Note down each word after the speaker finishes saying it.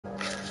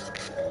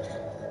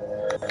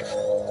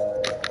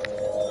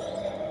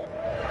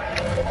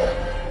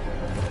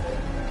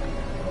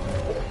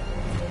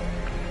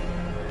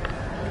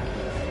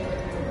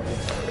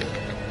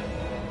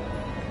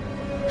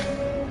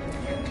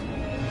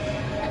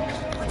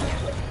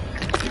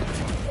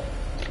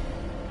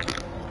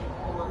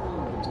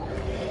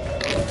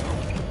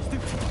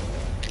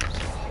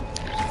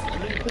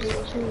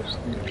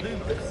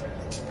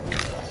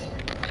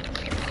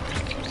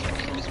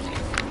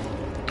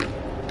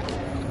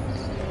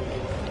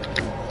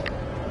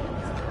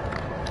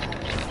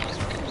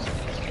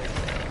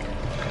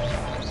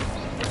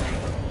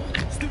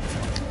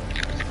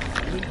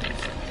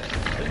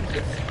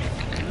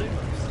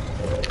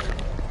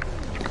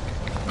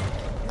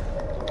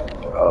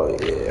Oh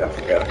yeah, I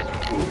forgot.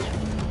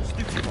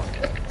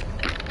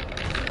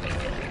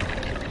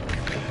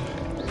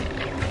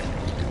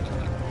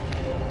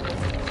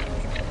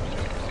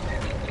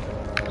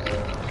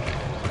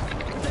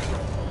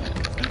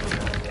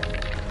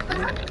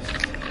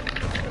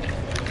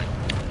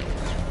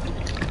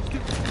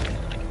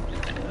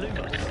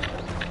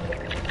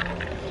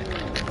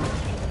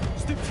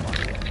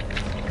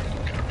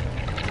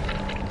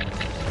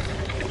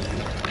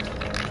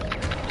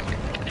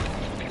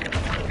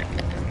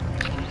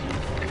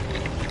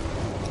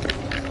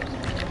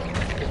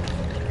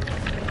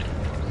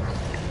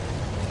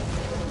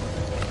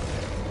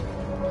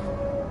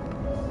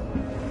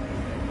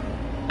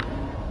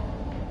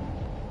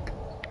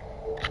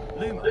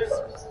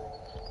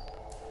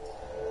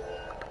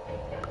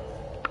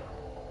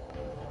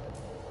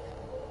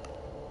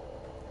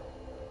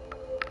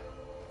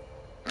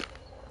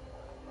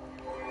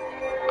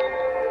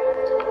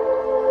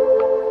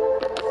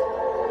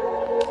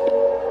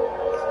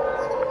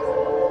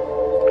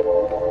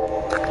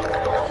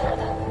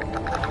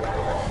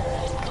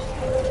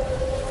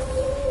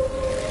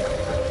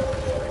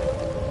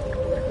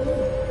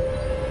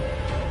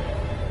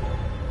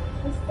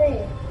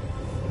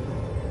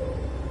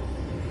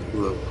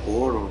 Little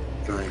portal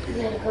drinking.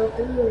 You gotta go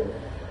through it.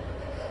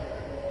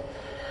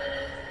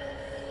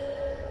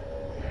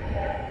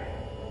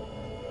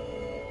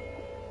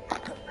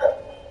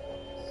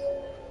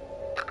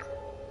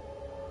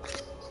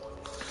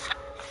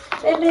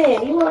 Hey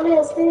man, you on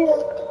there still?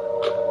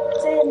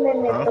 Say it,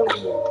 man, that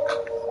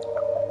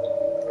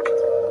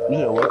You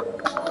said what?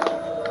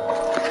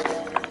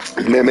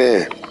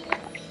 Man.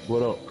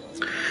 What up?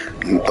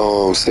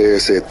 Sarah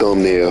said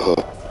thumbnail her.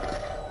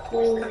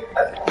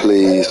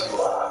 Please.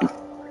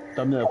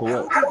 Thumbnail for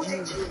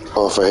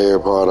what? For Harry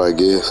Potter, I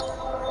guess.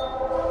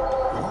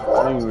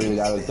 I ain't really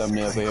got a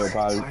thumbnail for Harry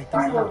Potter.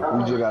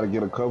 We just gotta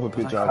get a cover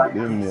picture off the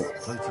internet.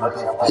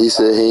 He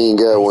said he ain't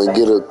got one.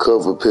 Get a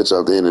cover picture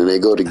off the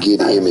internet. Go to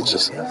Get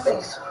Images.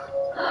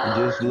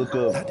 Just look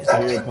up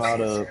Harry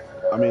Potter.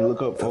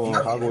 Look up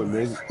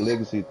Hogwarts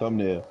Legacy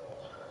thumbnail.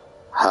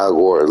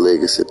 Hogwarts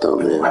Legacy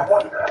thumbnail.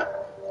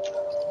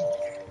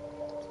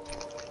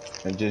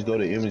 And just go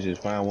to images,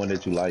 find one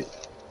that you like.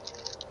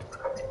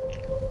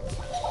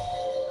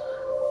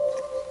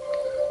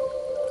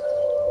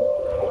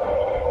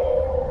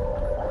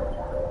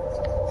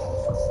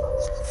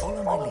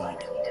 Follow my lead.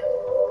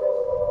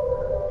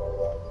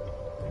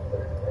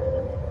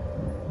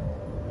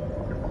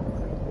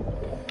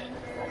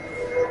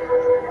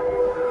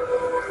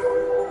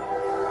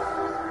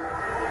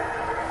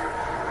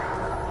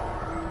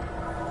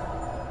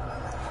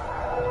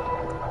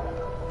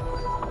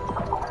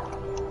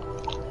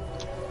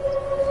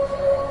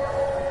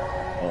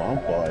 Oh, I'm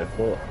far as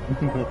fuck.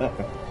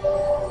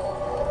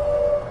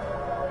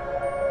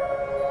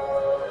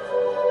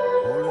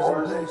 All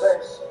is in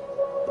place.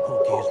 The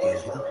portkey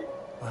is well hidden,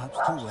 perhaps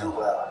too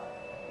well.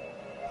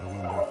 I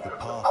wonder if the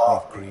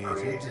path we've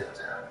created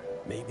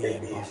may be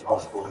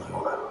impossible to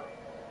follow.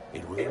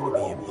 It will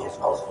only be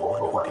impossible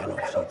for one who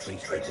cannot see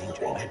trace the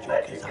ancient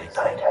magic as I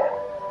can.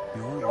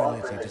 Your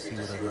ability to see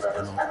what others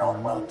cannot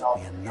will not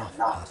be enough,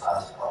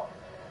 Personal.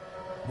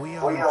 We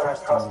are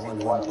entrusting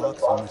the one who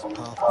embarks on this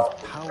path with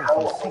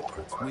powerful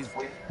secrets, with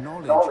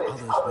knowledge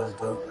others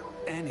will do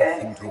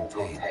anything to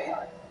obtain.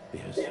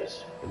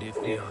 Yes, and if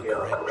we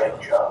are correct,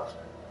 Charles,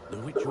 the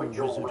ritual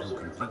wizard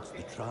who completes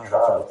the trials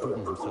will have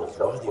proven themselves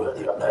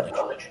worthy of that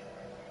knowledge,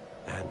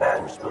 and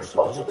the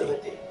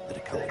responsibility that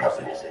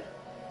accompanies it.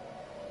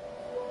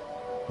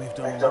 We've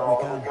done all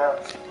we can.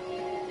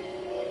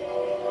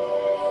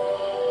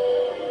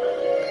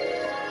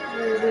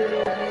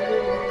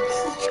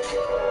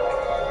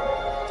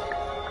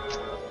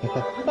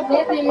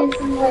 Maybe it's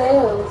somewhere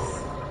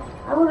else.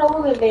 I don't know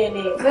where man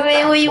is.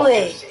 Man, where you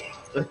at?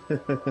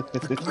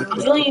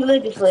 You ain't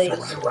looking for you.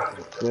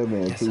 That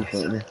man too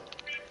funny.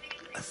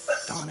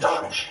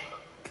 Astonishing.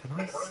 Can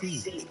I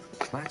see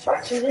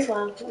magic? See this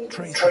one?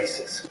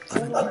 Traces of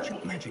an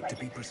ancient magic, to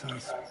be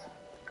precise.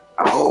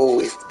 Oh,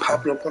 it's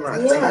popping up on our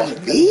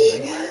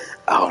TV?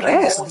 Oh,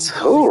 that's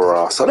too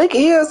raw. So they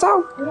can hear us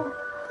out? Yeah.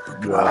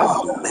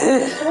 Oh,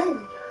 man.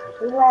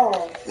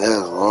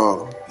 That's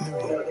wrong.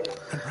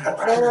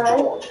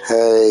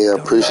 Hey, I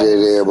appreciate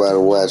everybody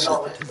watching.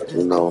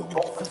 You know,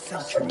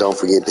 don't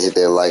forget to hit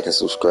that like and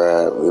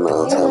subscribe. You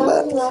know what I'm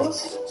talking about.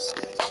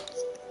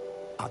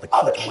 Are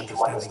the key to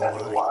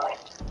understanding why.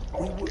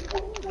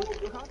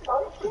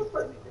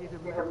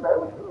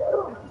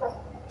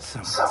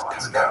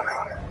 Someone's coming.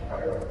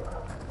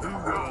 Who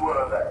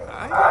were they? I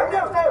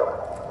don't know.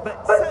 But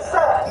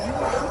sir, you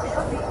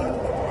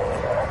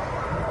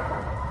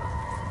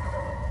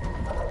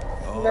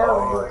no,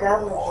 you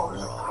got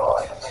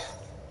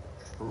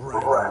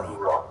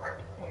Rock.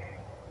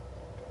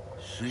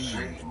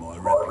 Seems my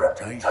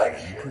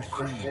reputation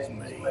precedes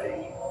me.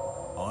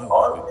 I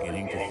was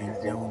beginning to think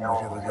no one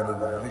was ever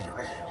going to visit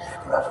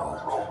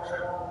Hogwarts.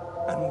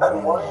 And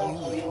why are you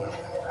here?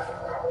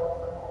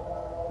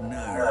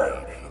 No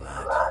need for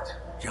that.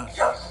 Just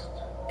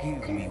give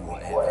me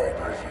whatever it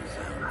is you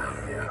found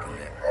there and we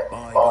can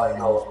let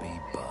bygones be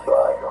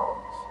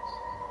bygones.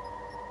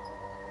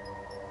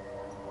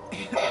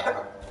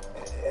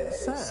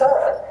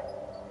 Sir,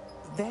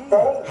 they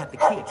have the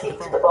key to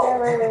the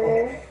vault.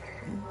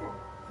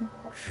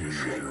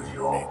 Choose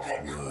your next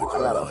words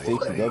Gotta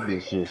fix it. That wisely.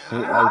 bitch just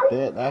sit like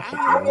that. That should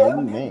make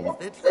me mad.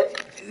 That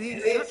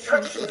the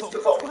instructions to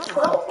Vault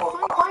 12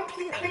 are quite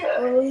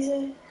clear. What did he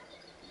say?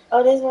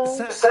 Oh, this one?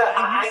 Sir,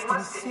 I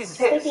must insist.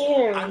 They can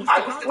hear I me.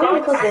 wish to grant We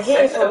can put the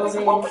access to the headphones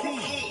vault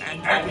in. key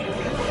and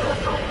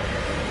reveal.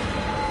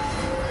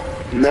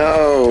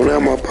 No,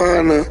 not my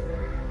partner.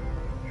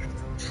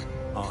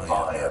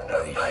 I have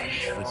no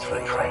patience for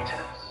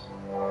traitors.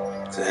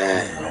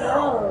 Damn.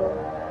 Oh.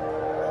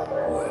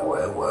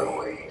 Where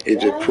were we? He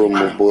just put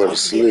my boy to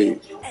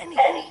sleep.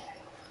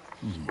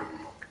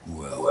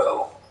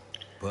 Well,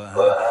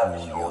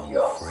 perhaps your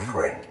young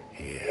friend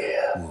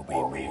here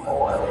will be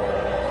more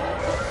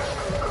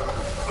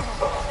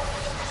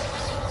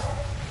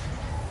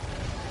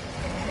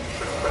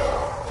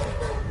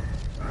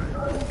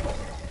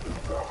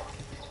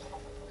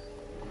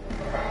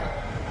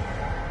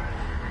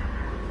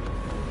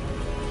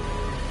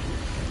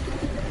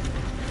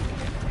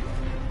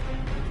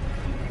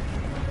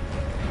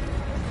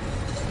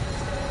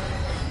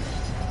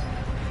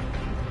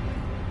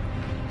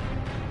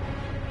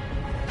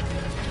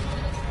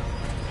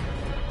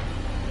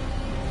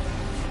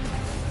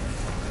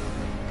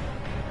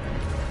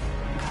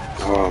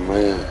Oh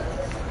man.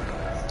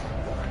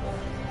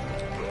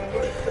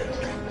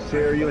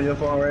 Sarah, you on your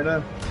phone right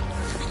now?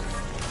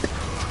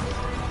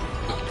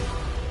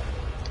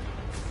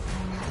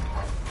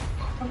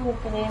 I'm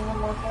looking in on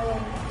my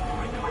phone.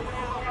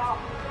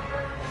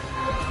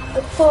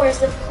 Of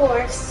course, of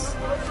course.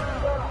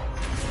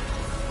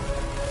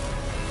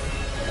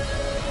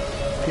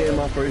 Pin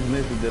my first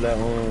message that I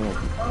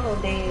Oh,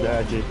 damn.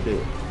 that I just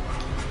said.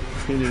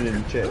 Pin it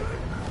in the chat.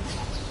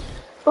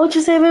 What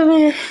you say,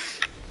 baby?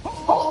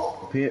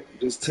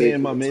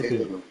 Pin my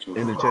message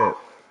in the chat.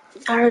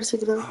 I heard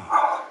it though.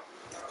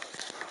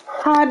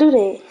 How I do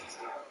that?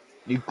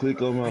 You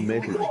click on my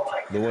message,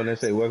 the one that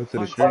say welcome to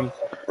the stream.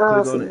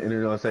 Click on it and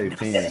it'll say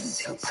pin.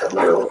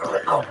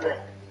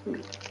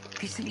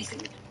 You see,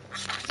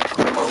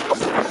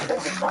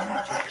 by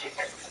magic.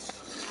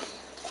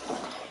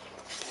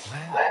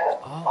 Where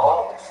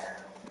are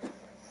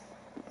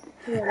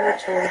Yeah, let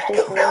me change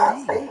this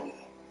one. we?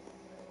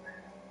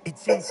 It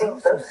seems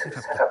those who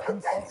set up the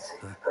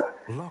pensive,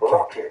 the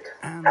locket,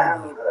 and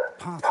the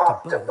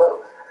path to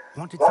both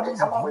wanted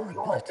someone with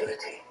your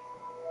ability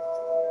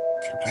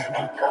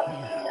to enter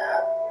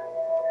here.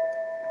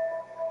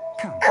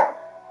 Come,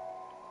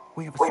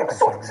 we have a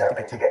sorting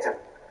ceremony to get to.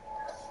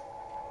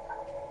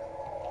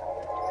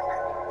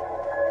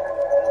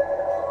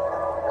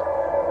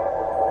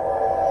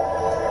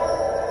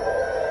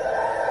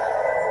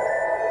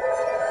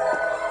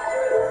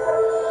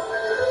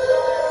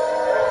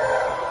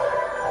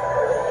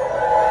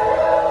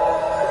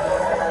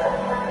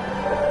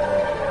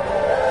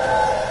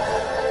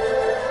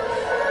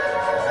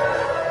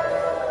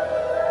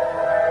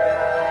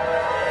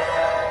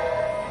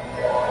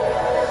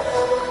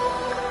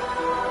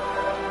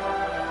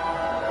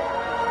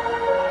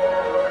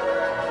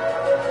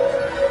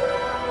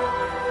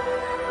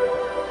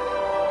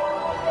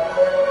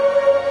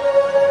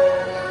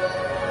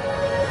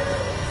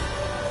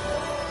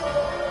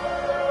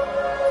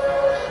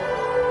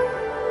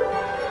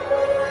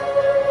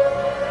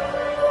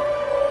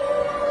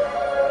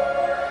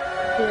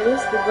 Yeah,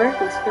 this is the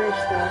breakfast fresh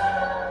stuff.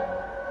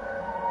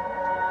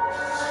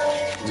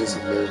 Just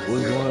imagine.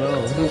 What's going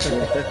on?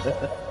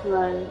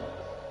 Right.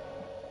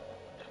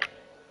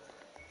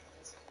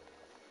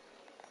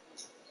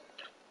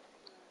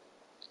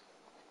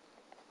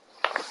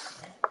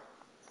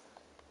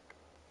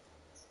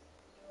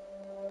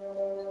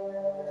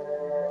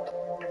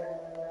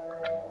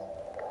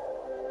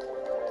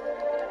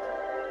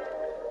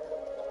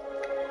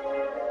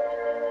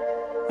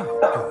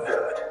 Oh,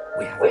 good.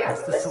 We have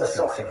missed the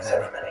sorting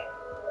ceremony.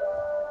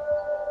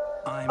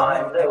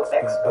 I'm no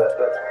expert,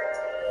 but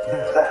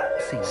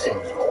that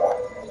seems more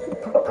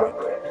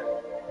appropriate.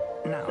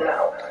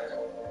 Now,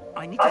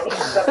 I need to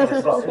establish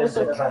this sorting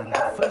plan.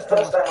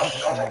 First, I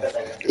must contact the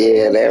ministry.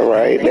 Yeah, that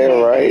right.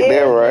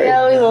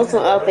 Yeah, we on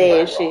some up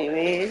ass shit,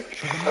 man.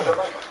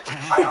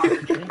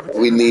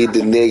 We need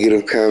the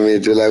negative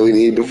comment just like we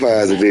need the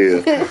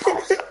positive.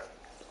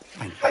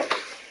 Thank you.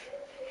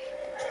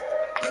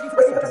 Ready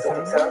for the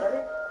sorting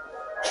ceremony?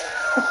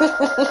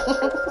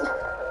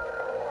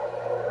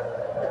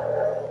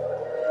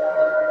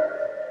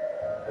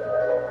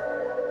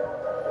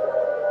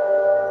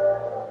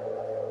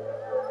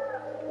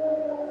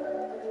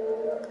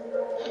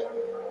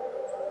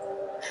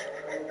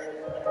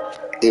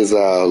 It's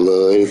all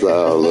love. It's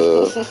all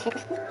love.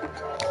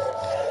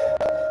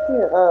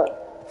 Shut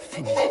up.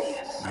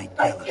 Phineas,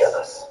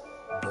 Nigellus,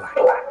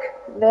 Black.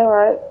 That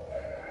right.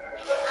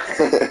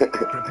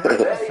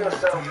 Prepare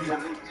yourself to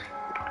meet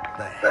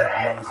the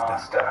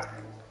headmaster.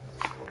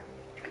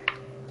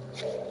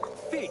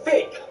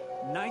 Fig,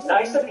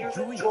 nice of you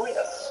to join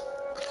us.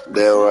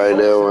 That right.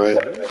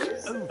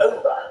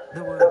 Over.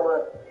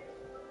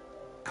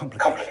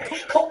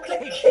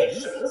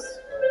 Complications?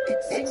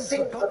 It seems the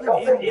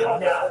goblin inn now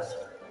has...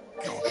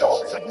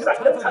 God, it's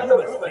like no time for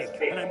rumours,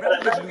 Fig, and I'm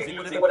rapidly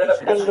losing whatever I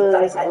patience love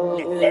I this have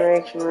left.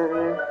 interaction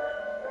right now.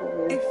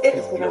 If That's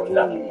you're what I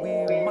lucky,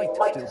 need. we might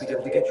still be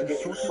able to get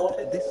you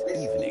sorted this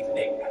evening.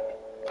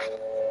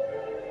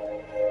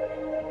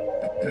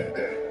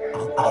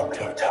 I'll be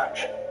in touch.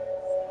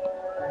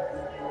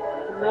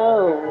 No.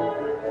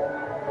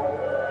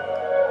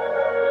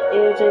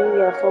 LJ,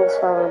 you got folks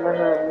following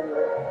behind you.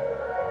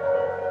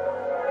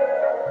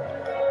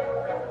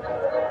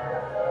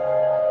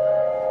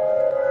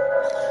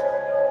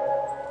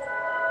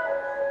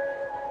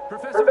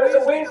 Professor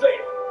Weasley,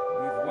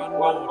 we've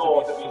one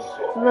more to be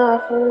sorted. Nah,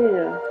 for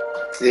real.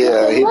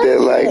 Yeah, hit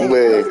that like What's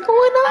button.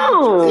 going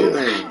on?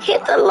 Yeah.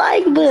 Hit the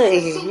like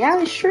button.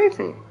 Y'all is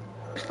tripping.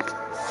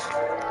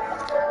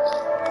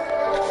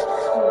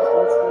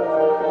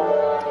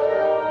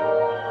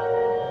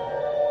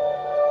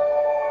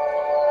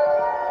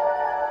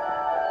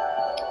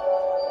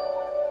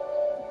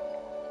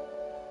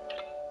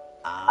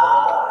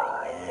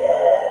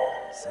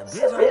 Yes, a bit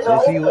Let's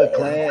older see what than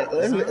class.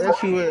 yours,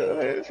 Let's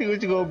see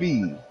what you gonna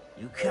be.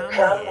 You come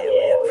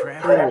here with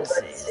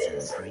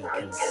preferences and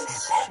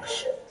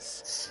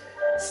preconceptions,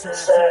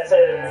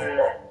 certain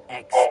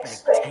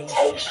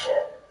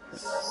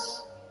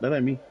expectations. That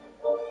ain't me.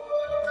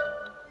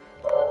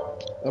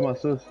 That's my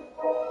sis.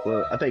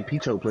 Well, I think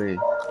Picho playing.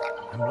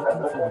 I'm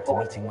looking forward to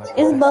meeting my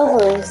It's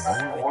both of us.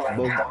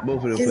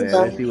 Both of them It's playing.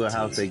 both. Let's see what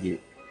house they get.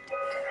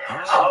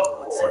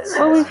 Hogwarts has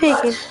What we much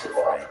picking? to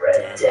offer a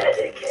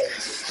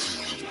dedicated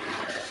student.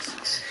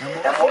 And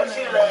what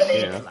you learn in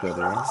Yeah, I feel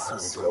that.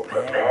 class will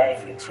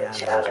prepare you for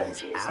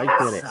challenges How you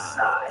feel that?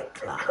 outside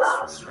the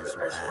classroom as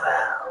well.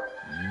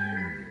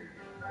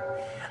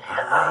 I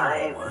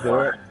You feel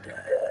right? wonder...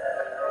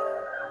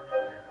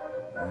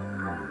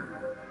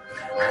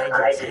 I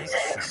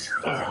detect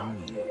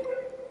something in you.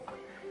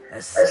 A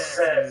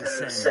certain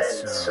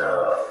sense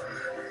of...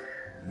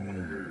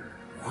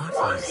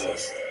 what is it?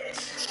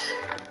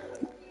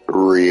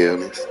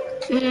 Realness.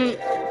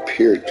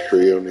 Pure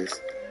realness.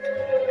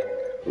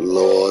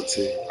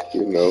 Loyalty,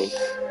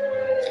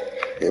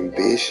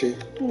 ambition,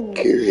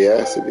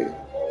 curiosity.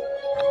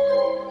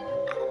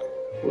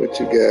 What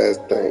you guys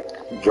think?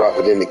 Drop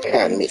it in the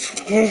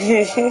comments.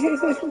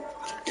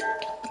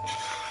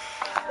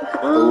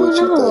 What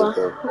you think,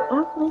 though? I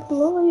think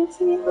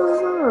loyalty. I don't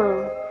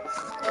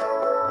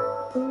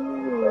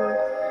know.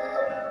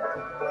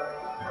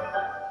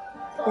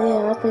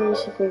 Yeah, I think we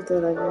should pick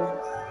that again.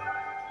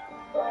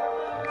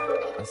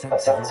 A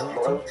sense of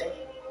loyalty?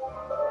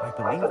 I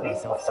believe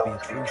myself to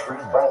be a true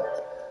friend.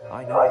 I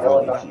know I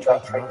value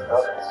that trait in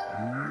others.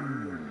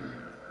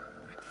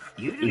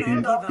 You If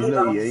don't give you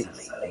up know you ain't,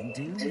 easily,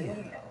 do you?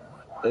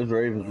 that's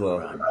Ravenclaw.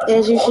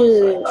 As you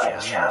should.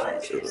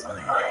 Challenges in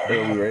life.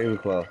 It'll be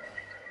Ravenclaw.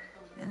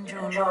 And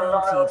your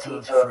loyalty to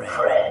a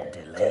friend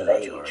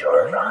delayed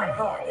your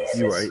arrival here this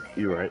You right.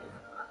 You right.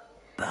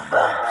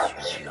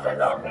 Perhaps you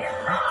belong in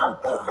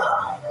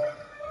Hufflepuff.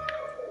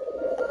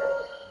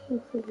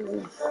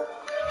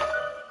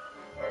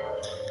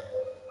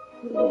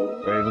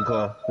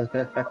 Ravenclaw.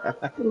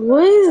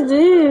 What is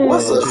this?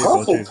 What's a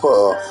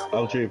Hufflepuff?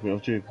 I'm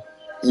tripping.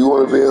 You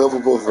want to be a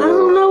Hufflepuff? I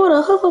don't know what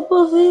a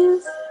Hufflepuff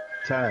is.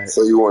 Ty,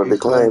 So you want to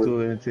explain decline to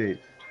it? her in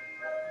text.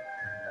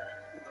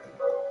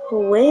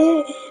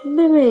 What?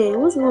 Baby,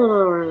 what's going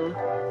on right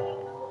now?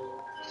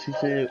 She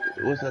said,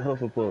 "What's a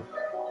Hufflepuff?"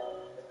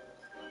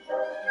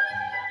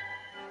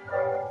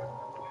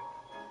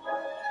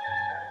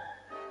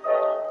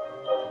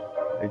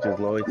 They just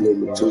loyalty. Let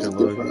me It's choose just a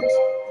loyalty. difference.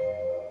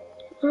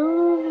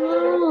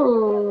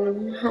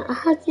 Oh,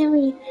 how can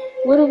we?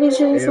 What if we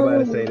choose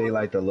Everybody someone? say they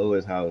like the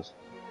lowest house.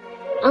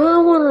 I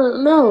don't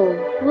wanna. No,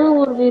 I don't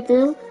wanna be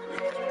them.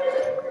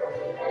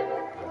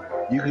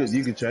 You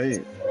could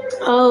change.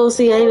 Oh,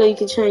 see, I didn't know you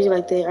can change it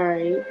like that. All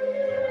right.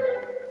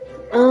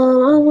 I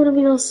don't wanna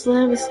be no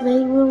slimy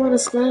snake. We don't wanna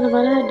slime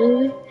about that, do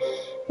we?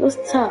 What's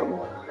the top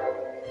one?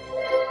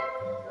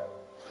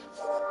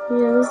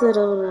 Yeah, let's do that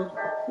on.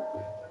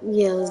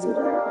 Yeah, let's do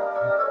that.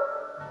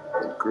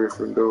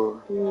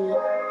 Gryffindor. Yeah.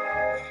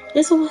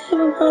 That's what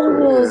Harry Potter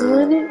was,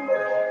 wasn't it?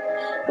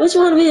 What you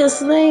want to be a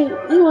snake?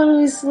 You want to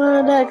be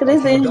slimed out? Cause they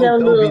say you got a Don't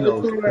be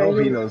little no right don't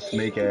be here. no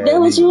snake ass That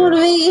what you want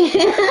nigga. to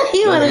be?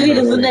 You want Don't to be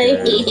be no the snake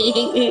ass.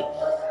 snake?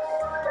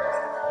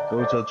 Go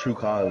with your true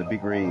color,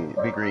 big red.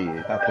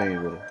 Stop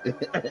playing with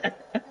her.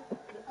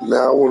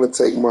 Now I want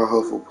to take my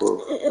Hufflepuff.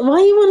 Why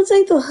you want to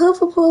take the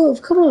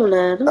Hufflepuff? Come on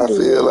now, don't I do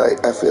feel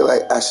that.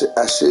 like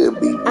I should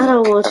be weak. I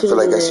don't want I you feel to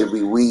like do I should that.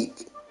 be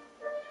weak.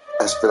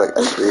 I feel like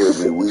I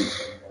should be weak,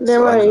 That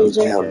so I right, can be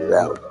AJ? counted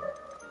out.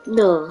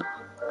 No,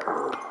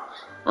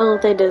 I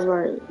don't think that's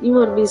right. You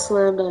want to be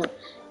slimed out.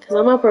 Cause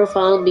on my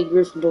profile, I'm be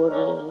Gryffindor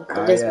now.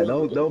 Cause that's Yeah,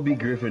 what you don't be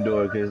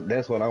Gryffindor because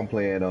that's what I'm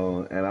playing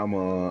on, and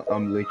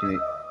I'm licking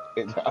it.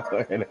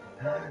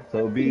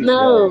 So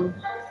No,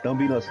 don't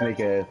be no snake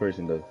ass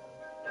person though.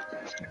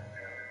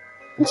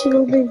 what you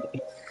gonna be?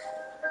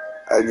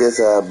 I guess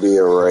I'll be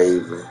a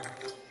raven.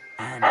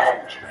 And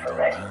you're a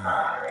ready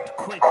mind,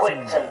 quick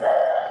to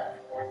learn.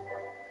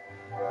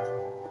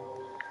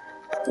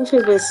 We should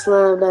have been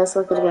slimed out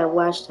so I could have got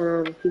watch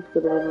time and people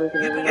could have been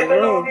looking at me like,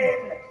 whoa.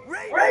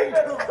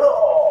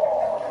 Ravenclaw!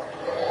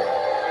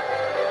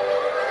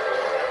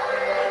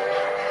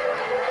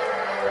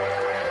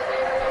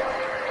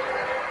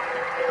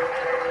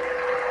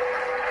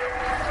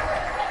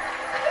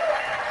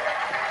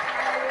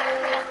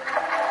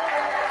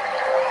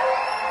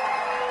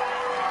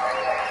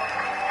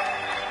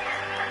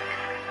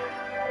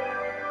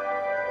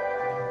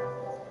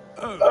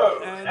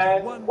 Oh,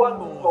 and one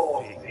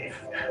more thing.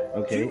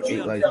 Okay, Due to 8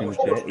 the likes in the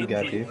unfortunate chat. You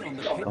got this. injury on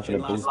the I'm pitch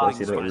in finna last boost that spring's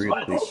shit up real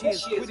final, quick.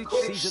 this year's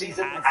Quidditch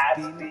season has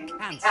been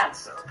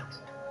cancelled.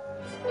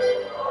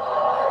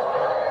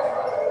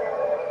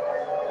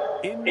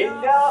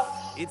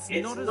 Enough! It's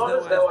not as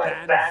though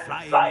I've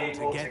banned flying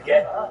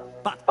altogether,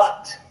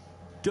 but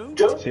don't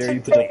Sarah,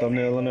 you put your forget,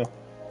 thumbnail on there?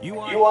 you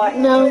are here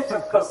to No,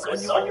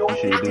 focus on your You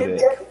should do academic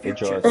that. It I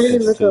draws didn't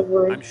attention look up too.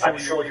 one. I'm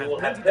sure you will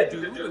have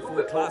plenty to do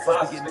before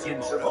classes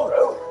begin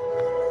tomorrow.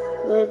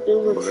 What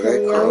do Boy, that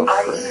Mateo? car I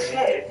crazy.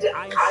 said,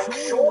 I'm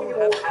sure you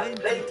will have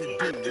plenty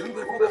to do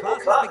before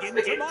classes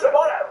begin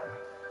tomorrow.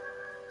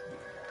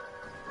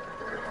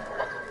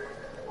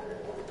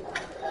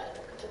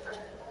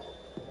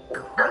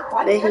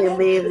 They hear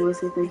man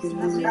voice and think it's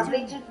women.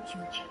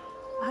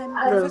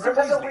 No,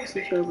 Professor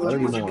Weasley, okay, How would do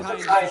you you be so know? kind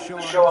as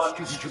to show our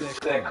new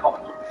student their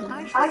common?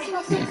 I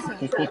shall see, sir.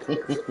 This big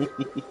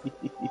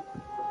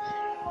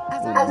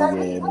ass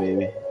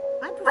baby.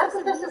 I'm Professor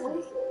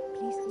Weasley.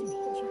 Pleased to meet you.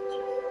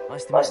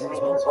 Nice to meet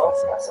you as well,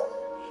 Professor.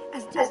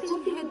 As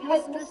Deputy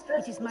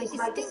Headmistress, it is my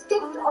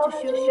distinct honour to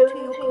show you to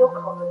your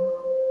common room.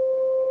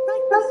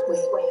 Right this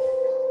way.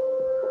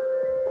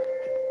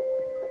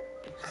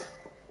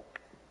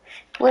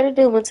 what to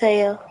do,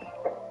 Mateo?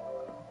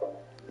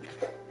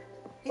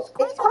 It's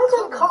quite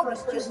uncommon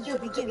for a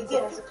student to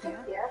begin as a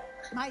fifth year.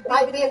 Might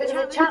be a bit of a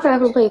You challenge.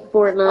 probably play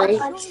Fortnite.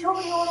 I'm sure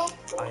you'll...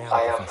 I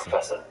am,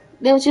 Professor.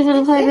 That what you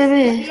finna play,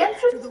 baby? The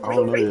entrance I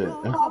don't know to yet. your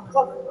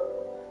common room.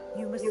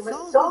 You must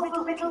solve a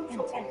riddle to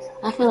enter.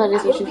 I feel like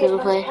that's what you finna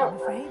play. I'm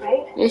afraid.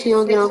 If you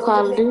don't get on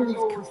Call of Duty.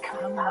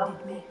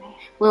 Confounded me.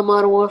 Well,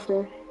 Modern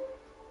Warfare.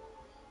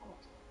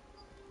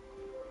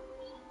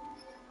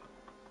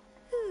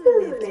 Who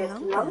lived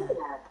longer?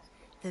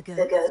 The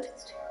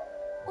ghost?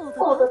 Or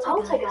the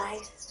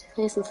poltergeist?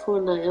 Play some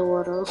Fortnite and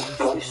Water.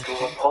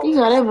 You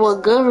got that boy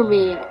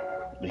government.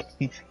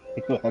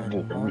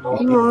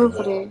 You wrong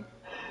for that.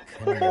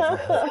 Can never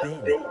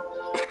have been.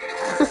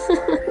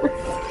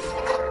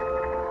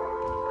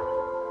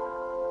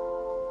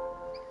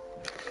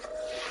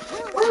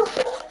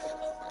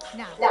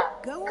 Now,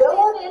 go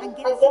on in and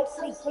get some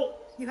sleep.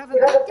 You have a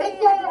big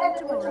day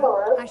ahead of you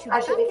tomorrow. I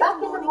shall be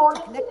back in the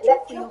morning to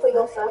collect you for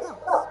your first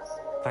class.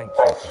 Thank you,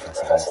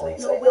 Professor Weasley.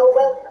 You're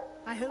welcome.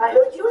 I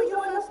hope you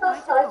enjoy your first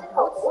night at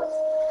Hogwarts.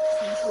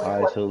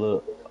 Alright, so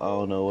look, I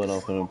don't know what I'm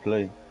finna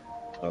play.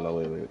 Hold on,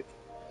 wait.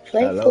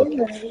 Play Hello?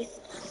 Fortnite.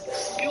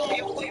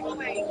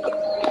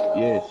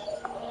 Yes.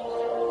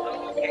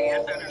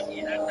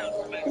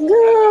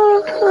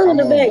 Girl, I'm in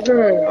the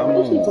background. I'm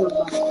What you on.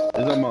 talking about?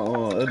 It's on my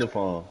other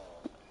phone.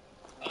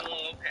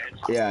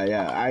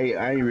 Yeah. I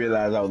didn't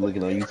realize I was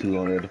looking on YouTube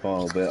on the other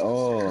phone, but Like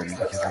everyone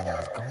was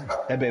gone.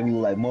 that baby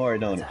look like Mario,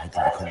 don't it? Head to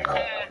the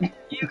corridor.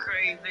 You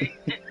crazy.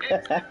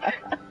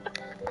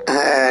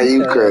 Ah,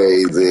 you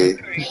crazy.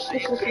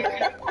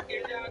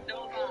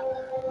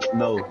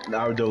 No,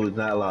 our door is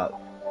not locked.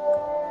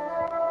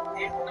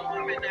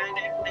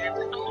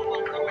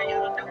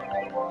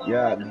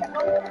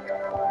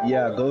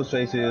 Yeah,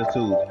 Ghostface is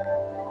too.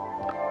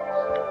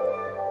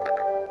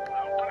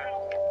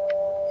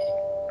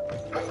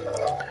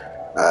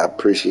 I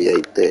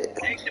appreciate that.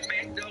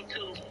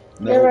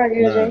 No, You're right,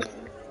 nah. Jay.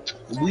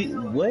 We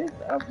what?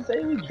 I would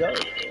say we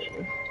don't.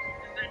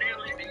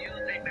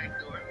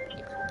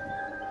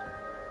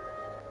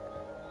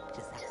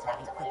 Just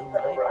wait for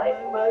the right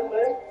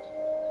moment.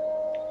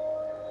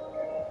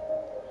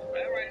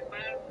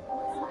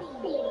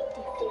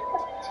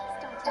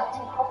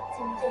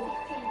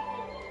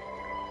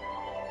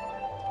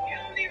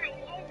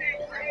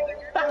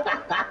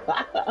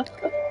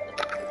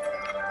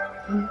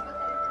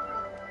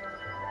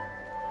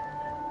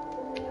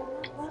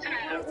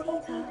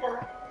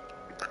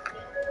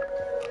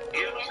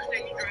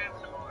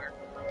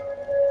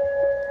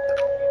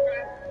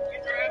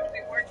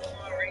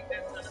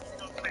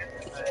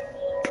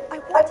 I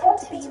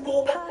wanted to be in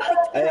the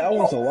perfect Hey, I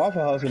want some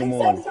Waffle House in the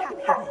morning. But I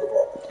can't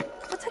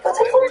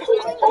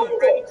find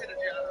it.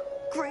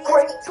 Great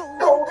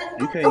golden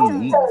You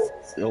can't eat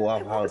a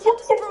Waffle House.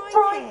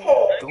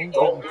 Golden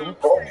goldfish.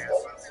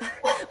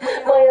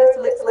 My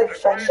own little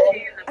expression.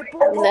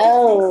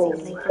 No.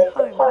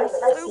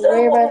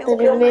 Sorry about the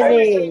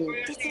minute.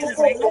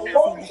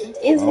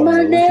 It's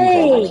my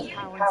name.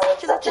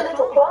 Such a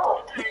little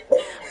plant.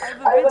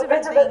 I have a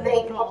bit of a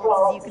thing for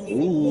plants, as you can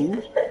see.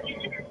 Ooh.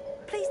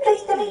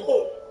 Pleased to meet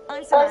you.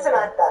 I'm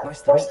Samantha.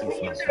 Nice to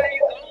meet you, Samantha.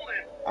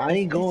 I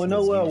ain't going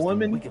nowhere,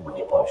 woman.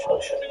 Wiggenweld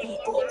potion. It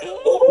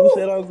Who is.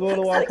 said I was going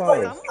to Looks Waffle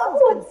like House?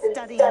 someone's been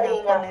studying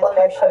up on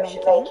their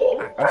potion making.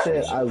 I said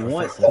Actually, I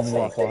want Professor to Fig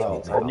Waffle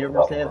told House. me I about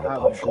never said Wiggenweld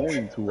I'm potions.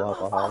 going to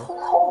Waffle Of House.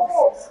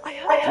 course. I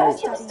heard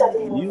you were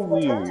studying with him You before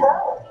weird.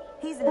 term.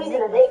 He's an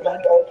enigma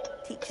fig.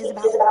 Teaches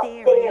about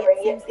theory, yet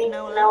seems to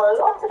know a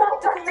lot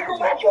about practical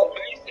magic.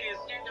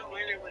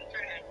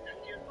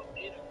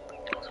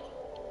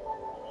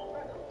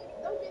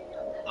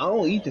 I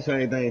don't eat the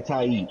same thing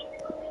Ty eat.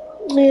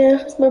 Yeah,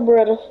 it's my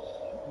brother.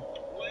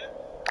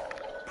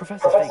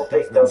 Professor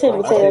Fig does know He's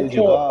having a I about tail said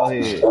you cat. bald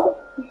head.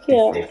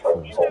 Yeah.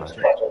 different forms of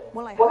magic.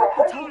 Well, I hope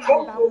he told you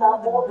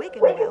about more than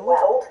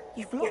Wiggenweld.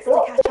 You've lots to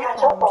catch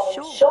up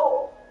on, I'm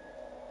sure.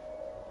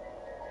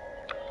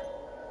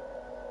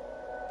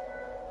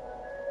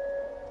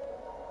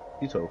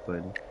 You so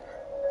funny.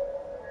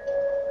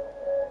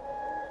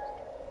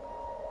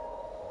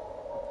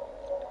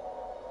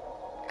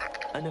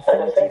 An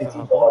affinity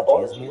for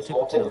herbology is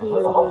more typical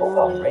of a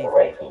Hufflepuff than a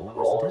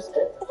Ravenclaw, isn't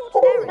it?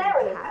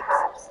 Ordinarily,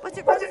 perhaps, but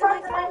it runs in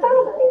my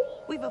family.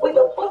 We've a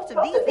full plot of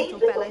these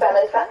little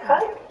fellows back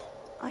home.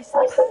 I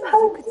suppose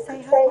you could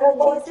say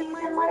herbology is in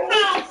my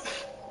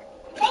roots.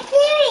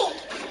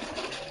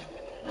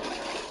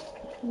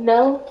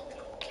 No.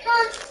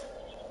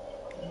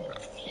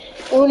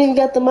 I don't even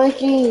got the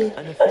mic in.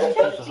 An affinity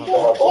for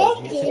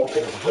herbology is more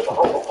typical of a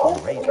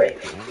Hufflepuff than a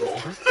Ravenclaw,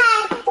 isn't it?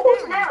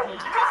 Ordinarily,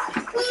 perhaps,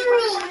 but it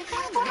runs in my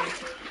family.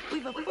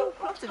 We've a full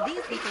plot of these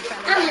little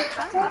fellows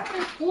back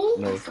home. I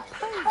No.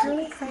 suppose you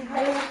could say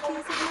herbology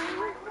is in my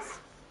roots.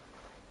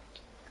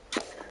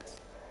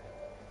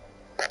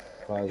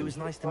 It was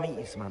nice to meet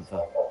you, Samantha.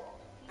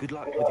 Good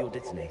luck with your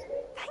dittany.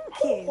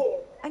 Thank you.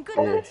 And good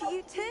luck to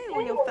you too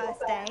on your first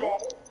day.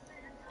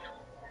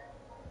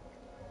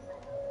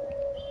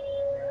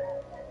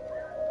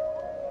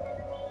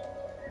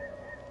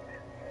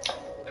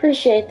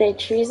 Appreciate that,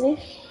 Treasy.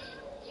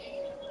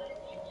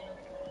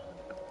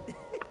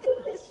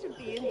 This should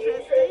be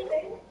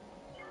interesting.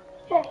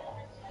 I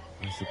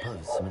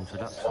suppose some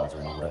introductions are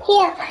in order.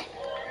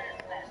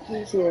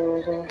 He's here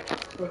right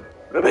now.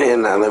 Let me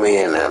in now. Let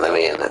me in now. Let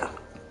me in now.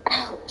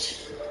 Ouch.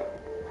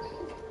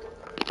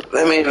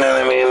 Let me in now.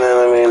 Let me in now.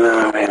 Let me in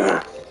now. Let me in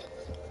now.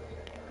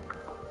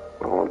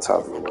 I want to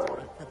talk about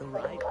it. For the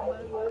right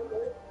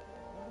moment.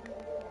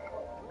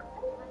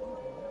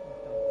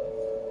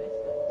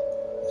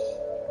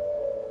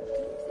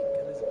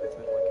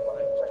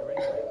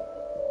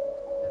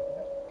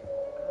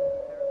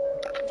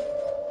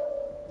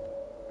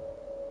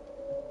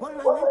 One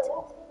moment.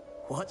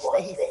 Watch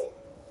this.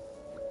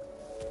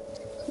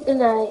 Good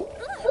night.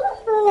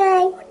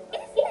 What is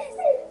this?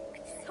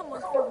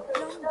 Someone threw a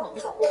jumbo.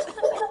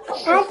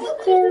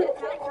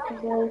 I'm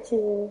going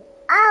to.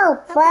 Oh,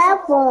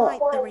 Bubble!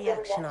 Quite the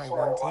reaction I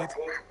wanted.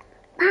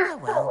 Oh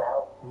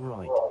well.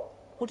 Right.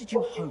 What did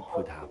you hope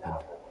would happen?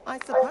 I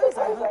suppose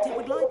I hoped it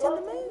would lighten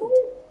the mood.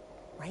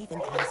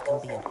 Ravenclaws can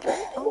be a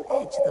bit on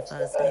edge the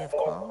first day of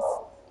class.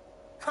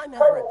 I'm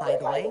Everett, by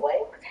the way.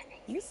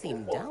 You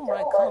seem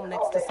downright calm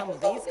next to some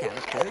of these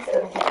characters.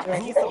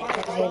 And you thought I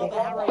had a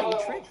rather harrowing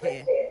trip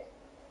here.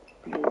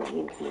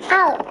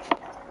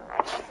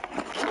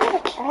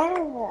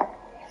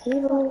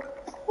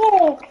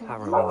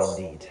 Harrowing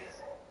indeed.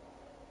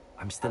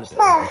 I'm still a bit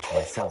on edge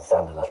myself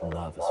and a little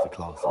nervous for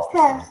classes to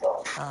start.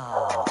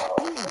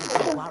 You needn't be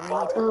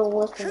worried. Oh,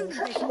 what Truly, the?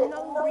 there's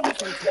no reason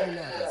to be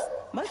nervous.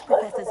 Most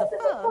professors are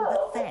firm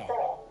but fair.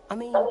 I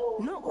mean,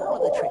 not all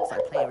of the tricks I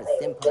play are as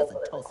simple as a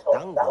tossed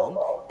dung bomb,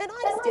 and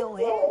I'm still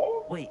here.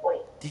 Wait,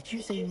 did you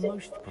say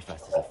most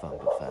professors are fun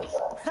but fair?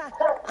 Ha,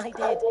 I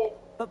did.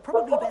 But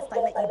probably best I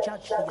let you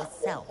judge for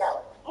yourself.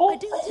 I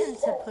do tend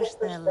to push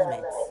their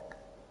limits.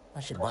 I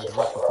should wander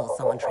off before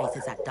someone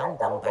traces that dung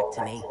bomb back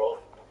to me.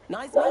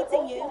 Nice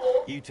meeting you.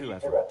 You too,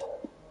 Everett.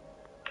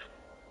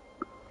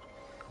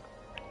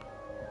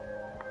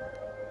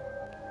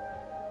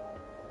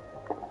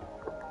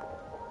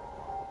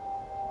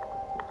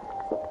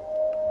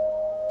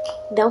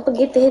 Don't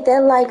forget to hit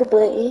that like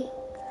button.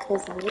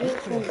 Because we're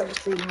going to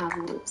stream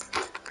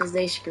Hogwarts. Because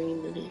they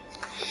stream in it.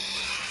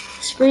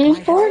 Stream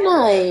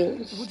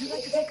Fortnite. Would you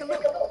like to take a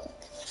look?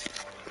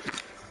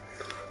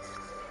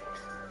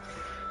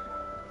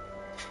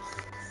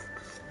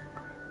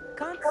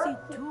 Can't see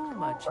too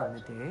much in the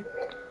day.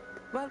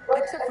 Well,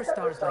 except for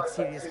stars like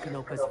Sirius,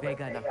 Canopus,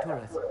 Vega, and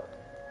Arcturus.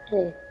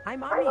 Hey,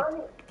 I'm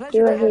Amit. Pleasure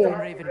you're to right have you here.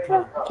 in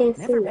Ravenclaw. Can't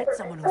Never see. met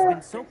someone who's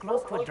been so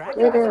close to a Lay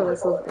dragon down before. or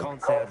something.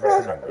 Can't say I'd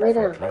recommend Lay it,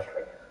 down.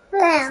 frankly.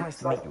 It's nice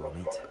to meet you,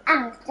 Amit.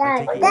 I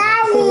take it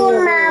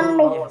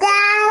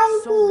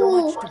So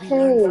much to be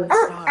learned from the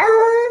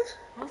stars.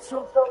 Also,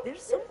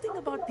 there's something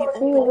about the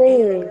open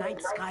air and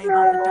night sky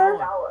above the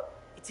tower.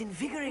 It's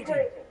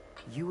invigorating.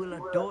 You will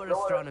adore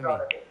astronomy.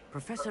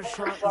 Professor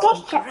Shaw is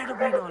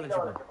incredibly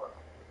knowledgeable.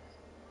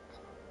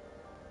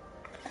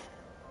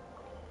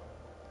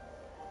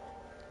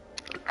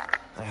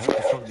 I hope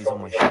to follow these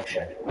on my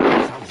schedule.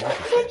 Sounds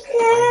interesting.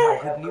 I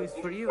have good news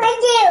for you. You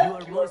are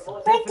most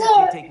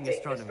definitely taking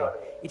astronomy.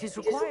 It is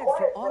required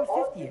for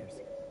all fifth years.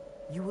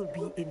 You will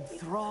be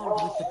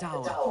enthralled with the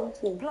tower.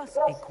 Plus,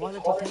 a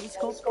quality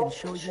telescope can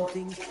show you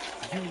things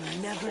you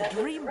never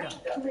dreamed of.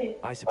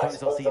 I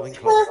suppose I'll see you in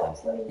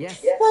class then.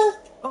 Yes.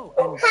 Oh,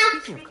 and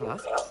speaking of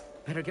class,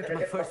 better get to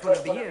my first one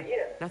of the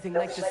year. Nothing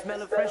like the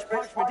smell of fresh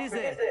parchment, is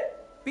there?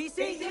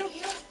 BC, you...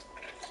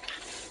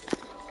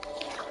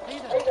 Hey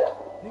there,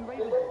 New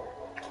Ravenclaw.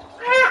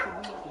 Professor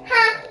Weasley is looking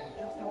for you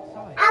just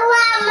outside. You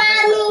best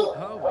not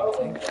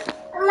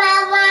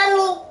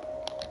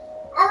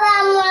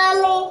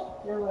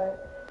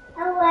keep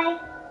her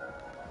waiting.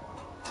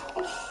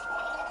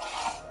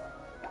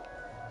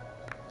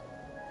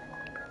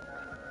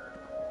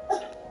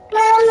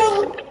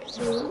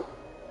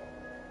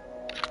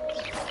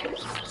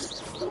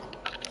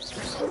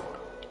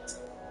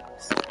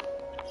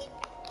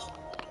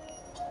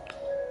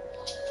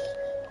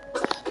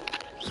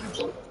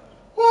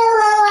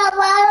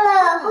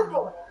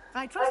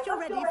 I trust you're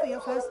ready for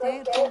your first day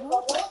at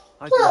Hogwarts.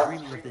 I've been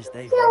dreaming of this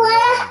day for a long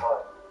time.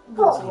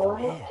 Can't believe I'm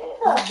here.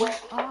 Well, you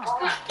are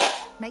here.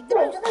 Make the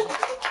most of it.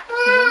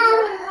 You'll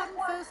only have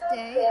one first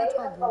day at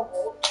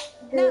Hogwarts.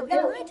 Now, in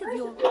light of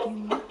your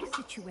unique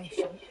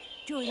situation,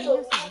 joining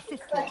us as a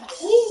fifth year,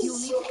 you'll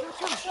need to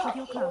catch up with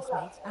your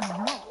classmates and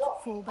not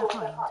fall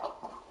behind.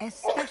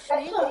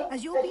 Especially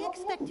as you'll be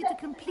expected to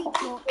complete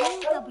your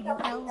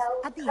OWLs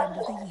at the end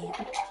of the year.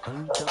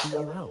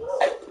 OWLs?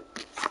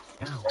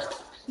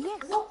 Gowls.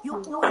 Yes, your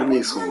I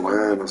need ordinary some school wine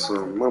or leaving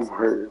something. I'm exams.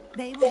 hurting.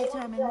 They will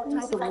determine what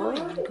type of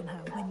career you can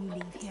have when you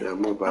leave here. Yeah,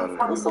 my body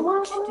After hurting.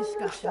 much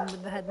discussion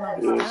with the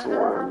headmaster Yeah, some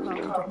and the wine,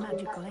 Department of man.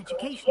 Magical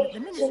Education at the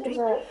Ministry,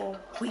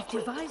 we've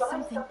devised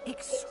something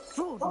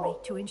extraordinary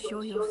to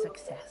ensure your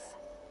success.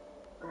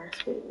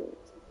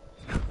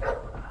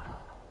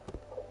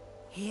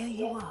 Here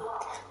you are.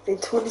 In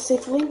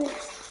 26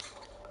 minutes.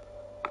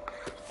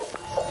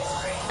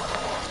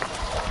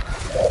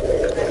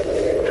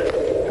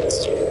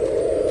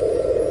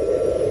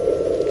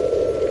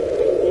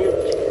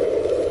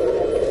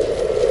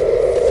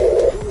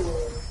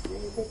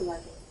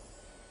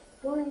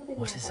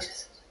 What is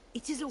it?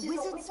 It is a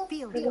wizard's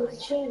field guide.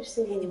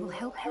 It will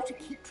help you to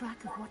keep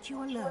track of what you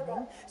are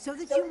learning so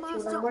that you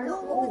master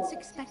all that's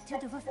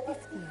expected of a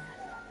fifth year.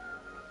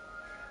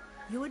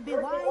 You would be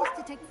wise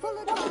to take full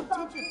advantage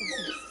of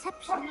this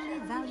exceptionally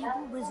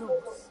valuable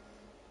resource.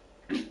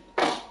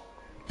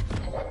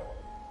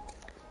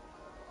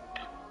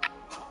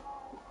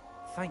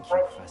 Thank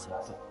you, Professor,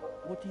 but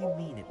what do you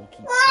mean it will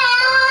keep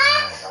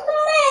track of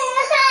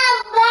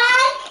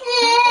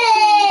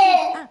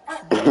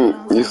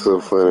You so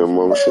funny,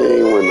 Mom. She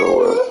ain't went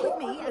nowhere. With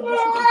me, and we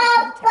shall put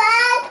it to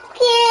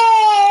the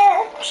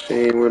test. She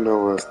ain't went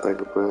nowhere. Think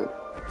about it.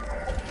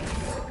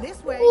 This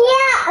way.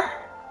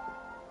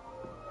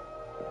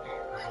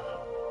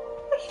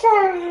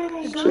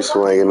 She's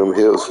swinging them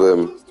hips for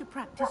me. To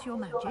practice your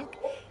magic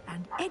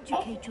and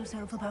educate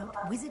yourself about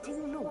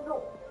wizarding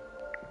lore.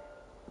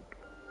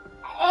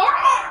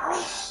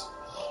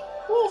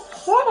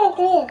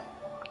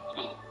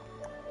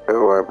 All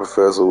right,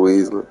 Professor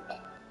Weasley.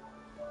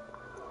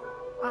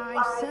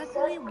 I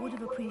certainly would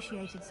have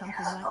appreciated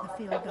something like the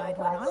field guide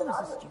when I was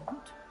a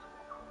student.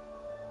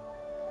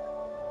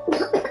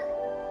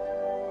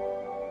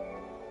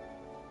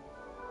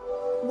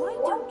 Why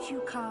don't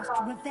you cast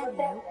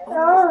Revelio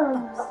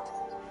on this bust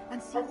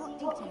and see what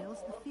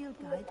details the field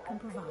guide can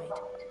provide?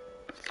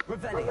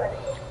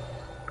 Revelio.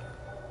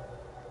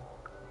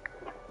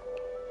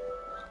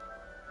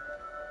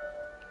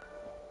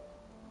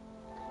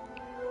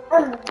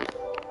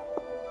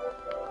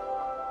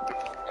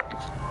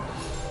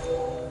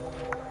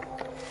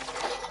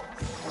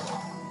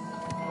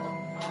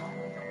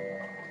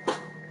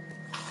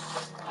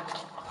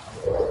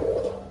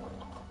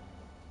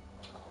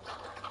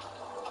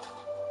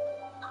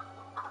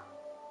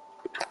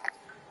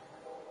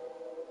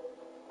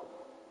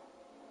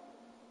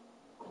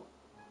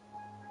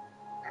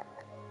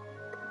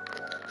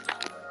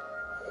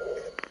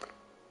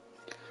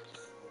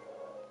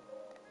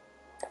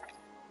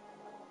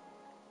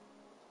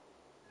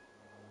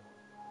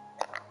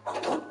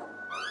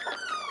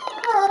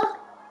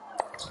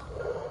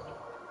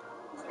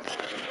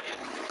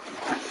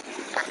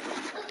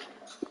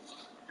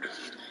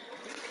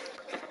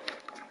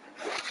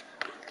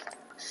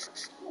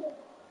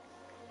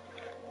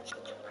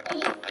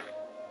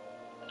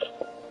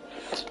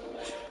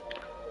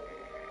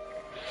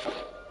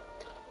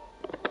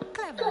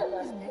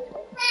 Clever, isn't it?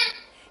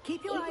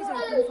 Keep your eyes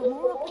open for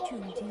more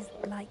opportunities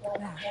like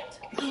that,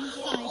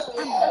 inside and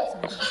outside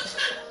of the castle.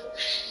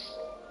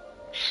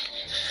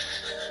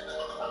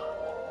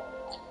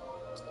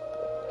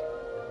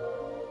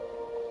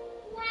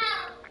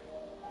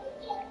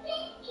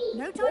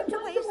 No time to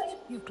waste.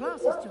 You've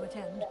classes to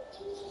attend.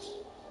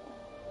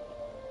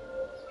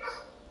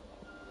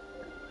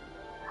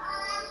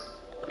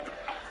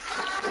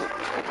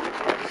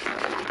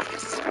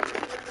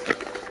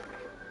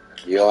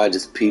 Yo, I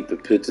just peeped the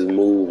pictures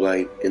move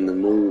like in the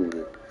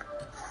movie.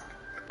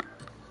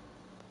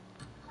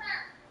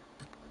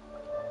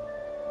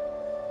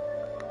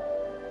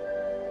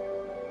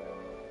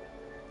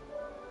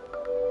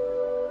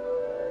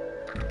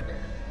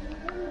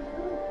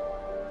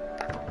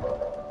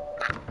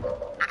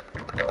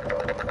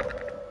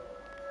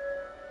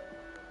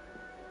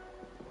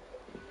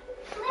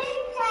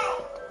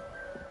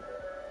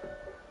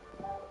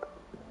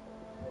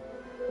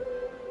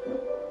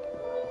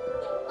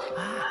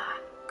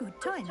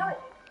 timing.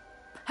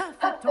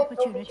 Perfect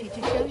opportunity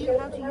to show you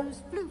how to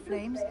use flue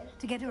flames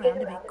to get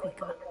around a bit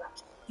quicker.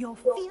 Your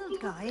field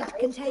guide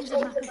contains a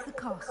map of the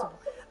castle.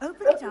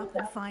 Open it up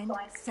and find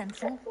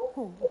Central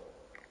Hall.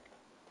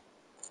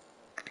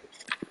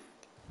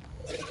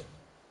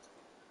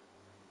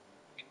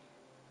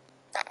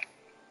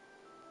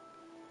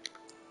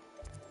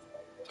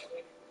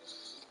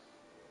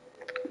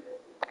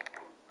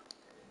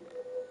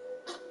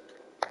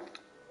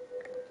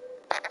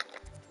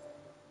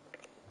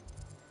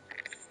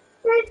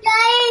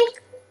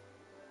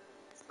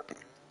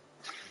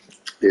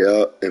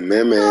 Yeah, and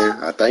Man,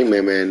 I think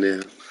Man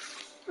there.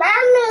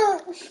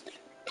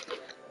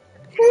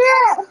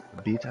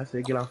 Bitch, I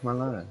said get off my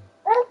line.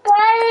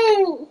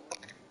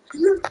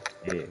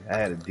 Yeah, I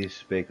had to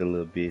disrespect a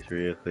little bitch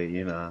real quick,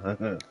 you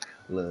know.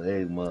 Little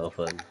egg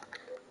motherfucker.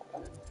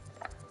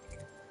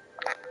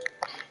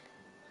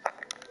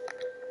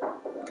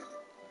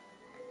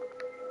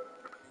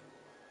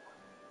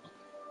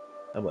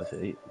 I'm about to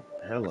say,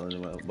 hell on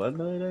him, but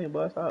no, it ain't,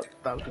 but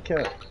stop the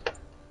count.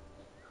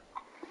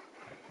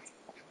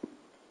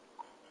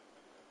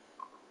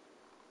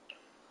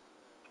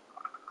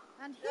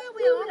 And here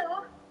we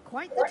are.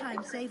 Quite the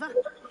time saver.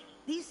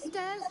 These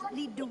stairs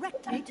lead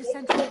directly to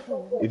Central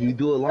Hall. If you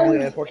do a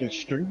long ass fucking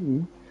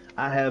stream,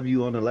 I have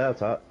you on the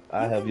laptop.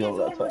 I You have can you on get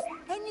the laptop. almost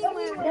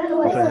anywhere in the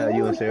I'm finna castle have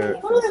you and Sarah.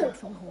 quickly from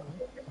Central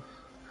Hall.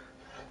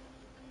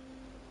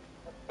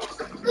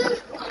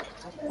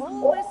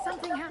 Always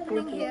something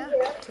happening here.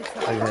 It's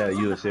the I can heart have of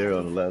you the and Sarah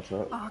on hive. the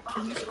laptop. Our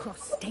King's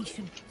Cross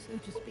station, so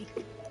to speak.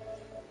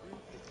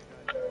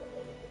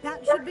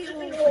 That should be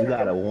all for You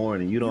got a now.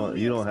 warning. You You'll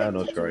be don't have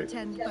no expected to strike.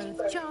 attend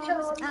both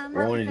charms and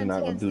Warnings are defense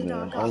not gonna against do the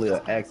dark nothing. Only arts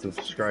an classes active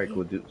strike today.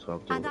 will do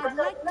something And to it. I'd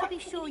like to be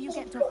sure you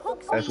get to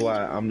That's Hogsmeade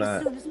why I'm as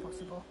not. soon as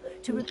possible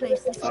to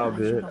replace the It's all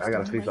supplies you good. I lost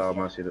gotta on the fix way all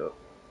my here. shit up.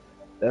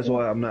 That's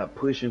why I'm not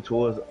pushing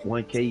towards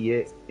 1K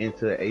yet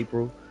into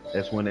April.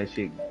 That's when that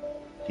shit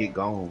get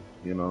gone.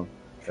 You know.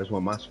 That's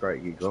when my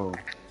strike get gone.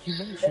 You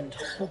mentioned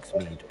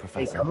Hogsmeade,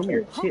 Hey, Professor. come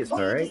here, tits,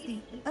 Hogsmeade is alright?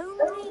 the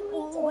only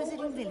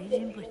all-wizarding village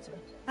in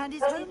Britain and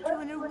is home to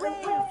an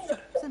array of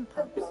shops and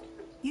pubs.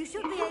 You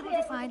should be able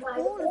to find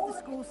all of the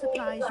school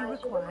supplies you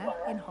require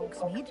in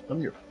Hogsmeade.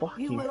 Come here,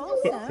 You fucking will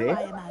also, tits, eh?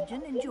 I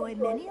imagine, enjoy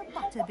many a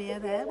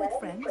butterbeer there with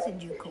friends in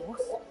due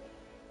course.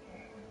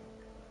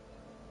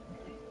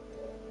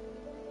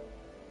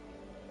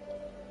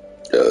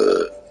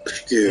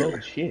 Excuse me. Oh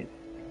shit.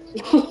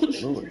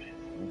 Lord.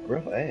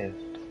 Rough ass.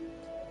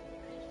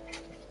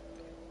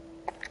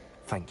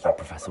 Thank you,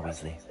 Professor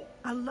Weasley.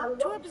 A lot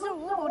to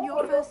absorb on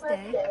your first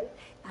day,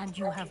 and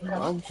you have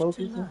I'm much to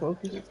focused, I'm learn.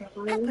 focused.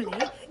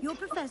 Happily, your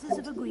professors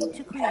have agreed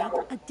to create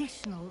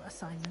additional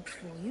assignments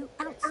for you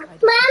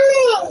outside of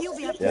class. You'll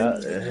be up to Yeah,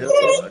 speed the in no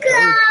hell, time.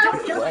 I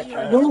told Just you, like watch you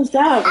out. Don't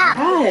attempted to stop. show me a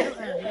God. video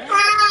earlier,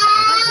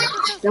 I'd say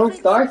Professor Don't Fig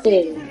start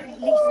succeeded that. in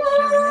at least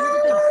showing you the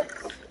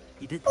basics.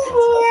 He did,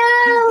 Professor.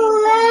 He's been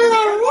planning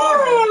very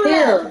hard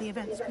prior to Phil. the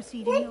events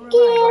preceding your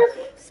arrival,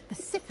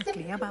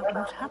 specifically about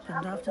what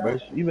happened after Bro,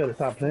 that you better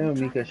stop playing awful with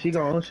me, cause dragon she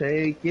gonna attack.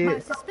 shake My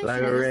it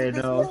like suspicion a is that red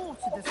there's nose. more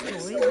to the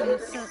story than a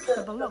search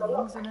for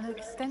belongings and an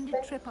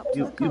extended trip up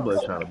to the You better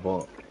try castle. to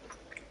bump.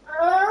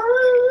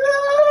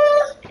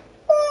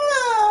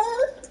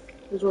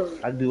 What's wrong?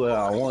 I do what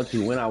I want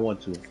to when I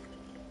want to.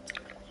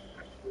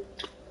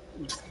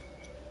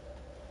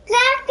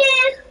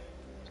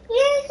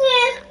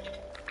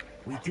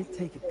 We did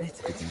take a bit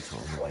of a detour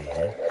on the way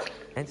here.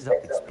 Ended up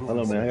Hold exploring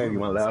on, man. some I gotta get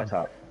my ruins, and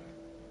laptop.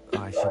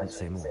 I shouldn't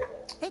say more.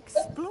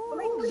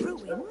 Exploring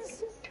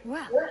ruins?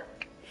 Well,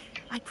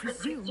 I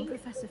presume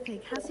Professor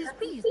Fig has his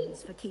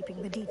reasons for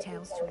keeping the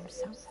details to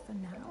himself for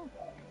now.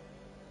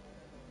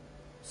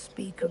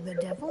 Speak of the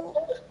devil,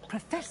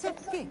 Professor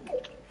Fig.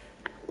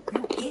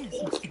 Your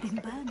ears must have been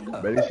burning.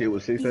 But this shit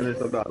was $600 Yes,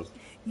 some dollars.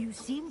 you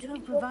seem to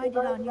have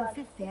provided our new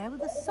fifth year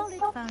with a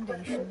solid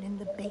foundation in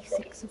the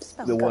basics of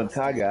The one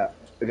Ty spellcasting. got,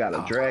 it got a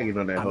Ah, dragon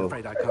on that I'm hoe.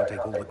 afraid I can't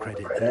take all the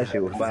credit That there,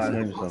 shit was Weasley.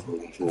 500 something.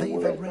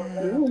 They've a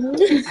rare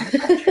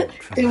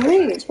It penchant for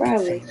magic, was it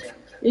probably. seems.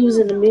 It was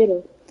in the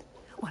middle.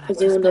 Well, I'm Because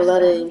there just wasn't a glad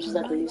lot of we're it. It able was to just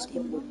like a new ride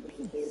school. in one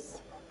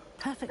piece.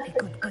 Perfectly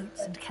good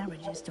boats and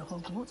carriages to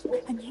Hogwarts,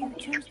 and you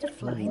chose to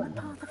fly in the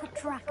path of a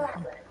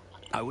dragon.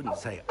 I wouldn't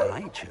say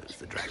I chose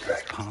the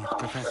dragon's path,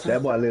 Professor.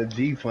 That boy Lil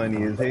G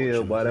funny Although as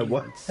hell, boy. That unfortunately, boy,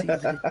 it would seem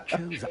that it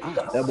chose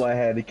that us. boy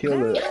had to kill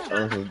Very her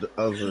well.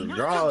 on some Enough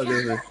draws.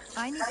 chit-chat.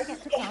 I need to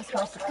get to class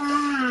myself.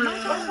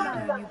 Might I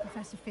rely on you,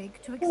 Professor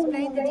Fig, to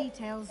explain the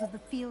details of the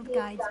field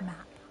guide's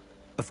map?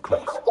 Of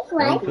course.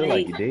 Don't feel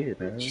like Wait. you did,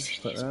 man.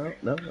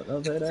 No,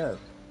 don't say that.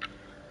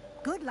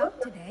 Good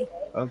luck today.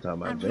 I'm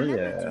talking about And Ben,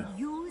 remember to yeah.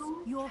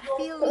 use your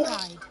field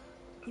guide.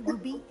 It will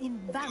be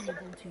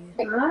invaluable to you.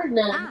 I'm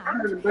done.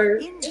 I'm And gonna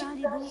burp.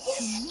 invaluable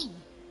to me,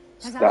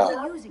 as I'll be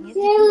Stop. using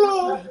it to keep up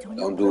to date on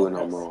your Don't do it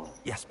no progress. more.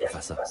 Yes,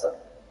 Professor.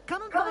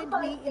 Come and find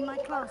me in my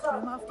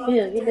classroom after you've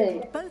Yeah, get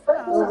attended back. both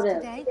Over classes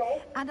there. today,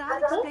 and I'll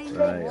explain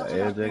Right, more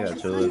about AJ those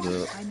got yours assignments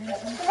up. I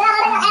mentioned,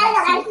 and we'll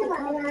see if we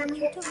can't get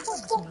you to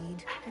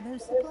Hogsmeade for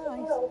those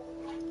supplies.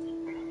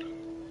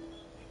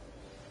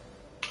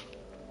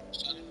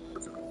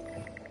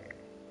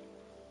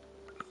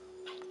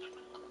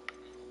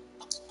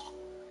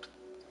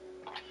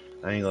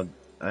 I ain't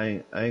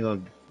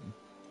gonna,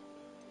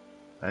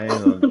 I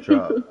ain't gonna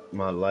drop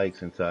my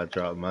likes until I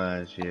drop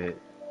mine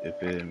shit.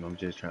 If it, I'm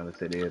just trying to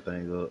set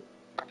everything up.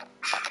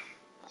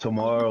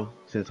 Tomorrow,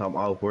 since I'm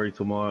off work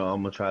tomorrow,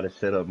 I'm gonna try to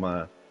set up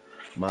my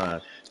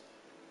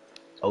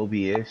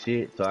OBS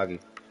shit so I can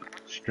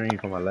stream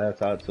from my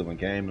laptop to my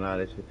game and all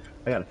that shit.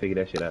 I gotta figure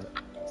that shit out.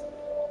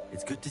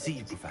 It's good to see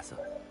you, Professor.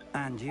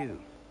 And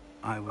you.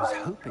 I was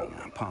hoping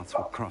our paths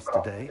would cross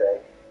today,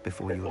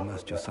 before you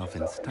immersed yourself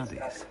in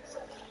studies.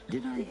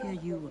 Did I hear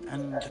you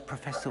and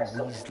Professor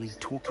Weasley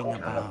talking It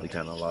about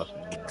kind of lost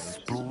me.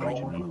 What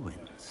you exploring mean?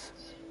 ruins?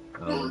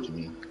 What you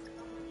mean?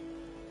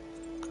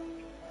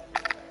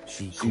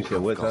 She You caught me said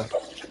off what, Ty? guard.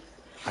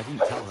 I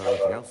didn't tell her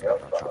anything else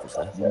about our travels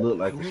there. You look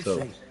I like will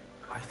yourself. say,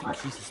 I think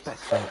she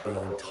suspects we're not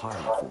being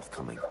entirely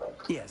forthcoming.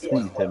 Yes,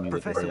 Please well, tell me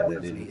what the Professor hell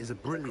that is. Weasley is a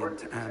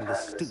brilliant and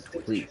astute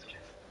witch. Please.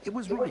 It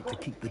was right to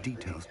keep the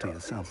details to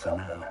yourself for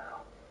now.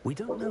 We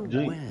don't know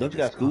where Don't you this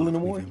got school in path the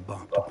we've morning?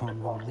 embarked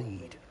upon will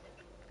lead.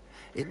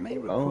 It may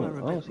require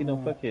a I don't bit see no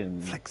more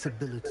fucking.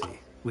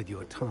 flexibility with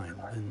your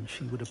time than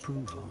she would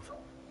approve of.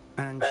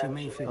 And she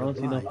may I feel don't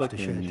see no obliged to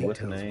share fucking.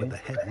 What's the details with the name?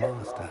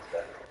 headmaster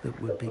that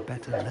would be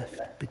better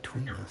left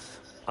between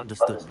us.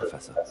 Understood,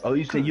 Professor. Oh,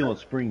 you said you Good. on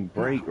spring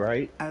break, Now,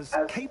 right? as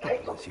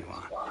capable as you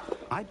are,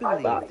 I Ah,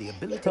 believe the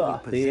ability you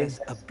yeah.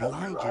 possess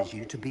obliges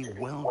you to be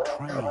well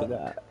I trained.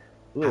 forgot.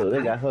 Look,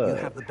 they Happily, got you her.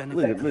 have the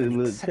benefit of an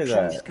Look. Check exceptionally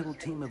out. skilled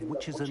team of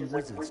witches and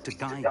wizards to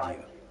guide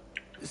you.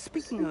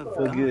 Speaking of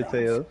What good guides,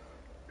 tales?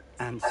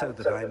 and so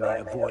that I may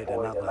avoid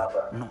another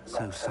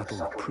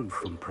not-so-subtle proof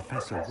from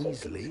Professor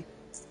Weasley,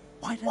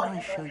 why don't I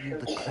show you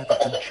the clever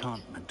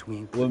enchantment we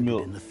What included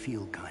milk? in the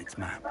field guide's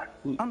map?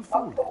 Who?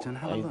 Unfold it and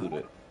have I a ain't do look.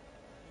 that.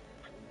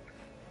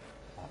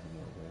 I don't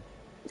know, bro.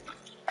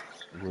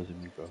 It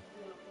wasn't me, bro.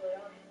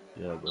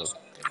 Yeah, bro.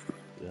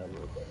 Yeah,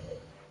 bro.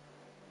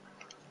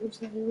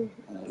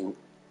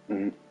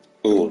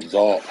 Ooh,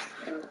 Zalt.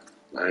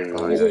 I ain't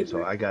All gonna right, lie.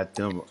 so I got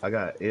them. I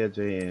got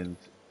LJ and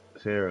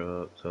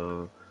Sarah up.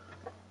 So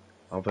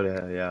I'm gonna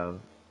have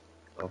y'all.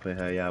 I'm gonna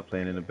have y'all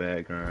playing in the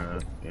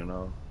background.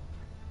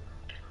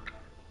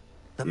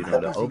 The The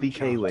map is OBK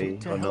enchanted way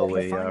to or no help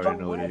you way. Y'all find already your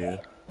know what it is.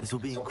 way. This will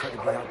be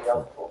incredibly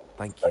helpful.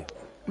 Thank you.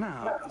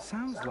 Now,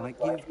 sounds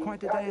like you've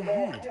quite a day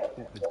ahead,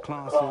 what with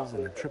classes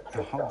and a trip to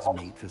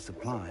Hogsmeade for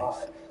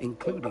supplies,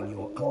 including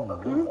your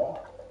own wand.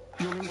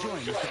 You'll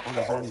enjoy Mr.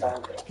 Ollivander.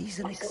 He's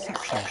an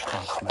exceptional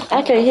craftsman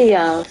I and a can't hear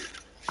y'all. trustworthy.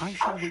 I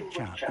shall reach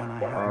out when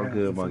I have All more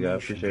good, my guy. information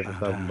Appreciate you for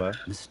about stopping our by.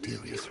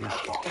 mysterious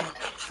racket.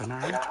 For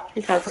now,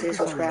 He talks to his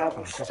focus on your subscribers.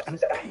 classes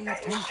and pay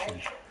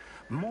attention.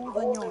 More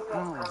than your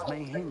hours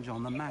may hinge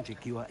on the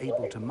magic you are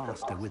able to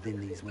master within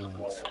these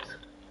walls.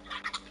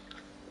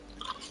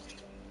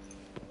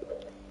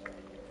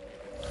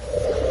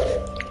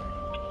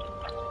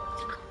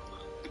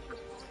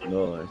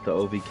 No, it's the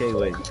OVK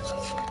way.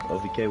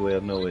 OVK way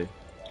or no way.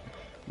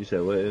 You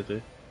said what,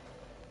 LJ?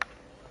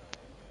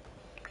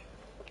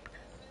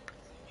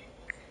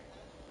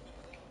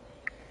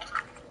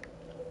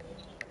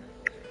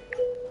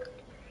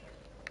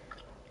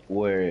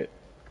 Where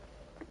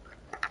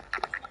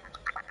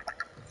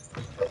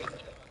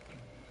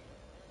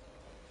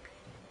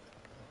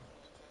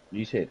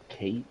you said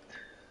Kate?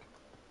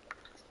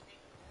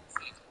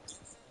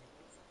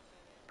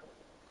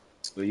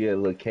 But yeah,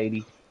 look,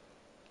 Katie.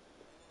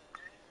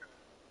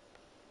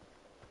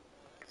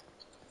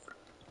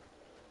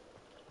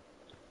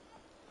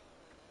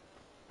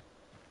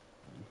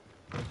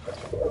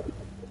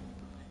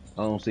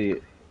 I don't see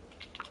it.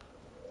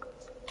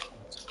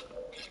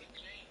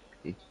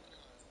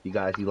 You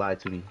guys, you lied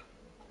to me.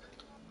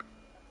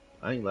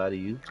 I ain't lied to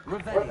you.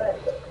 Revelio.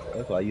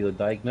 That's why you're a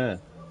dyke now.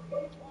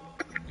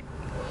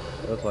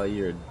 That's why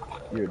you're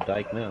a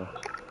dyke now.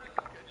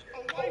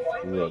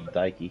 You little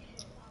dykey.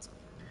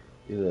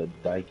 You little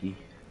dykey.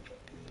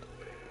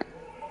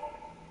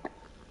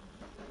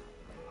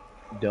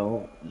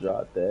 Don't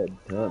drop that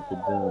dun to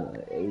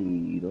dun.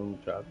 Hey,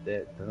 don't drop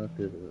that dun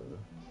to dun.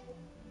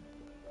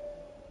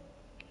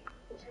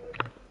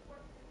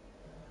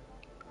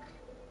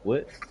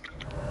 What?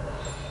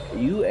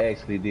 You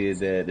actually did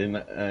that,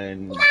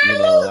 and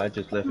I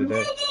just left it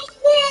there.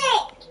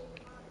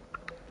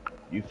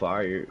 You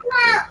fired.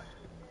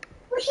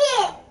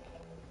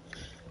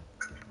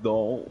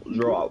 Don't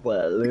drop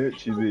that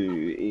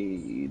Lunchable.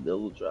 Hey,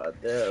 don't drop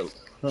that.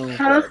 Don't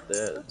Huh? drop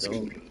that.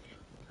 Don't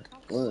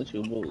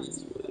Lunchable.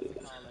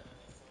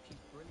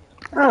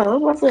 Oh,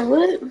 I'm about to say,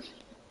 what?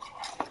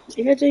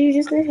 You got you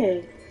just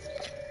said.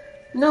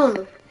 No,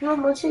 no. You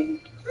want more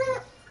chicken?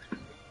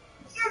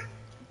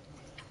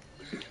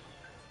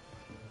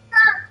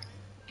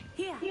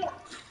 Here,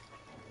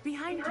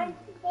 behind you.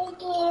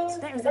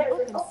 There is an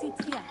open seat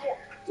here.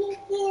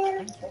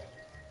 Thank you.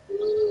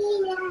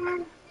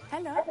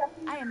 Hello,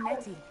 I am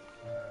Nettie.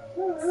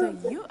 So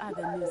you are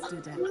the new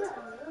student.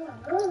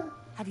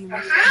 Have you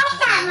met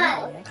Professor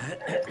Rumble yet?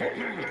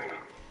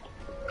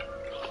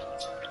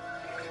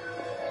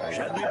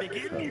 Shall we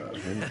begin?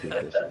 Let me fix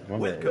that shit. My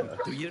bad, Welcome y'all.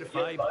 to year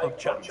 5 of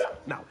charms.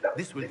 Now,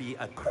 this will be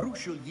a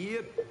crucial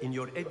year in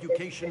your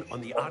education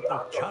on the art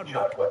of charm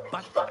work,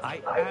 but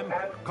I am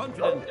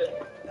confident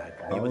that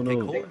I we will don't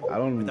take know. hold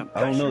with the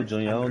I don't know, passion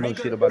Junior. I and don't know rigor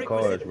shit about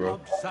cards, requisite bro.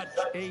 of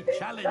such a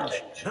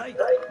challenge. Right,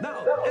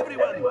 now,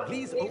 everyone,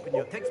 please open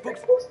your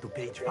textbooks to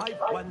page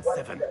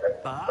 517.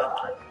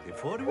 But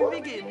before we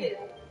begin,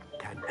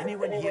 can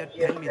anyone here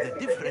tell me the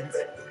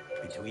difference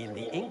between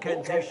the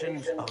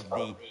incantations of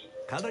the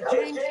color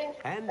change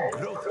and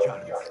growth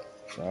charms?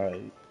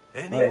 Alright.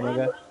 Alright, Anyone?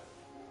 nigga.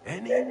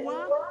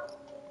 Anyone?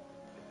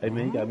 Hey,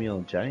 man, you got me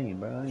on Jane,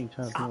 bro. I ain't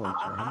trying to be on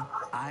Jane.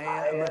 I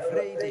am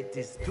afraid it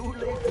is too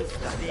late to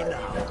study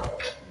now.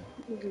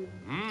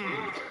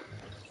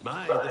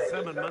 My, the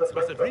summer months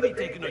must have really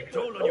taken a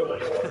toll on you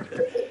all.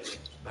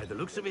 By the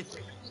looks of it,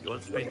 you all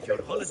spent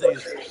your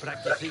holidays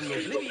practicing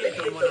Obliviate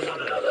on one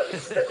another.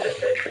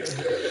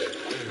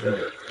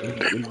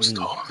 What do you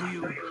mean? Do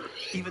you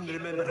even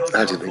remember how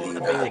to I just think perform he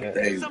the died basic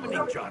today,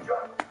 summoning bro. charm?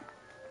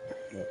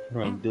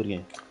 Do it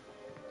again.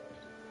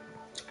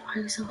 Why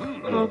are you so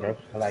Yeah, hungry? bro.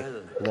 I like it.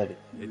 Well, I love it.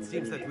 it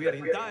seems that we are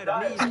in dire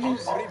need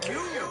of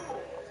review.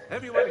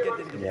 Everyone get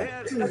into Yeah.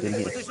 pairs Do and it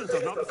take again. positions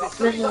on opposite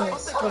My sides of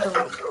hands. the Hold on.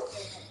 classroom.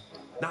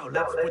 Now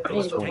let's put I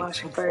need those to go Cool.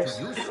 wash them textbooks to first.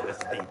 use as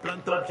the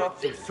blunt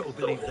objects you so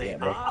believe they Yeah,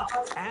 bro. are,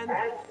 and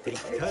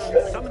take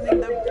turns summoning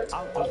them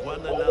out of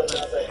one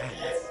another's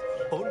hands.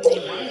 Only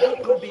one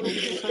book will be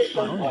needed per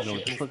I don't even know partnership,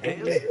 what the Miss fuck that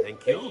Pairs. is.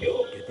 Thank you.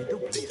 Get into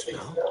place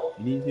now.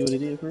 You need to see what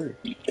it is first.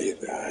 Hey,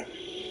 God.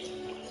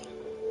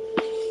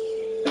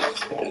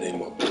 That ain't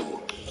my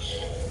book.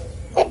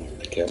 I don't even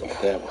care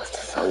about that one.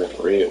 I want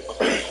red.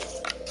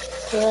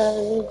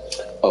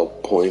 Oh,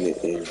 point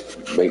it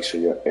and make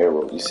sure your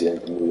arrow, you see how you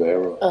can move your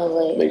arrow?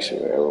 Oh, wait. Make sure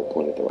your arrow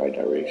pointed the right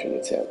direction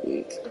and tap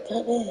X.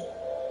 Got that.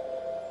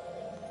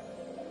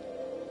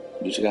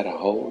 You just gotta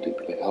hold it,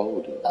 like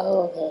hold it.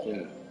 Oh, okay.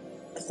 Yeah,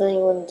 Because I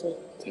ain't wanted to.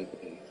 tap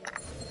X.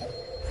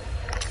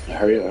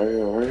 Hurry up,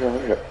 hurry up, hurry up,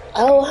 hurry up.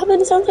 Oh, how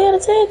many times I gotta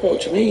tap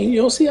What it? you mean?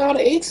 You don't see all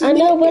the X's? I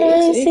know, but I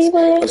ain't see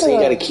what I'm saying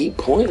you arrow. gotta keep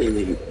pointing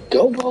and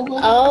go.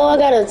 Oh, I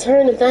gotta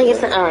turn the thing.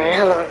 Alright,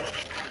 hold on.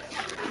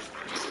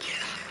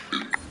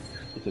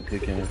 It's a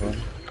picture in front of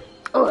me.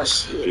 Oh,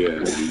 shit.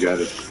 Yeah, you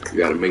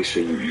gotta make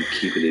sure you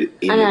keeping it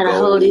in I the gotta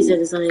goal. hold these at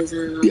the same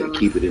time. Yeah,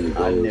 keep it in the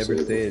goal. I So never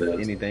it goes said faster.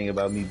 anything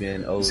about me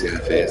being You see old. how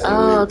fast it Oh,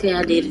 went? okay,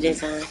 I did it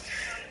this time.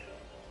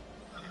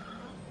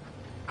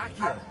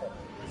 Akia,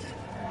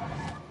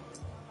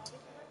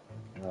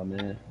 Oh,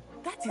 man.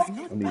 That is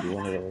not I need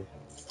one of bad. those.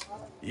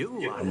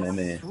 you are Man, a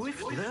man.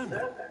 swift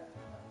learner.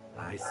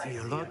 I see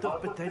a lot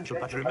of potential,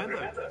 but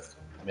remember,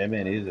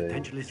 Man is a.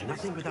 potential is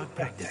nothing without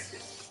practice.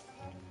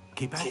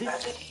 Keep at it.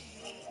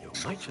 You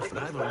might just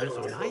rival Miss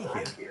Onai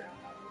here.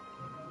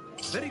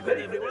 Very good,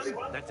 everyone.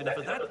 That's enough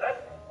of that.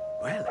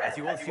 Well, as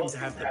you all seem to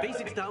have the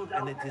basics down,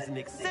 and it is an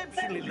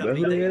exceptionally But lovely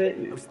who the hell day,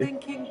 I was that?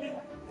 thinking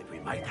that we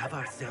might have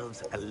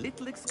ourselves a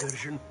little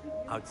excursion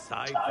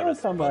outside I for a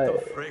was talking spot about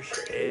of fresh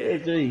air.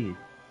 SG.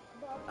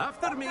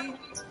 After me.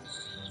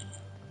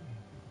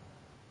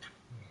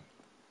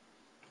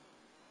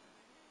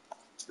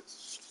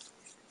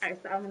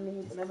 Alright, so I'm gonna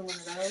need another one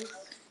of those.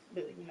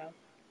 But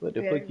What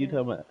the yeah, fuck you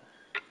talking about?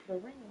 the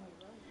ring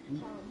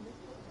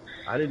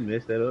I didn't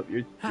mess that up.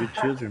 Your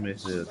children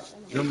messed it up.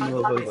 Them I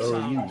motherfuckers always owe found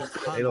you. that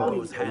They fun don't.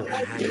 goes hand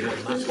in hand with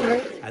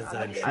mastery, as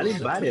I'm I sure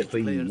didn't the buy that for Quidditch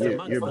you. players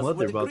Your amongst us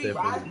mother would bought that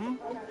agree. for you.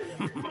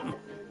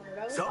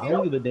 I So,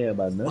 don't give a damn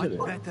about none of what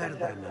that. better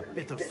than a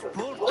bit of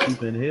sport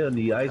People in hell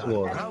to need put ice our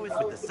water. prowess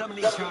with the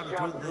summoning charm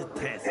to the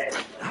test,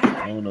 right?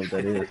 I don't know what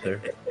that is,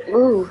 sir.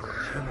 Ooh.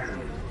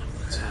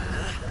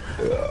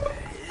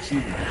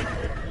 Excuse me.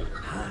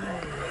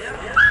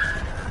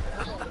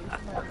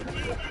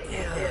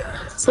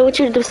 So what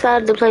you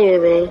decided to play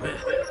with, man?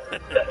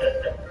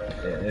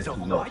 Yeah, that's So,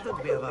 too why much.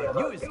 don't we have our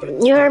newest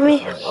students You heard practice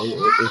me? on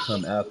It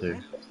come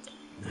after.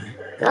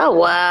 Oh,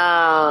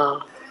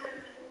 wow.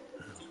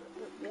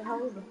 it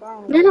holds the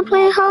phone. Then Like I'm you know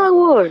playing how the phone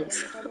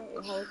Hogwarts.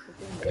 it holds the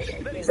thing just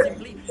like very that.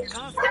 simply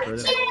cast a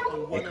Brother, spell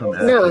on it one of come these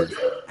No. after.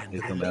 cards and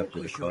It come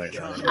after the relinquish your card.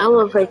 charm I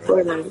wanna play at the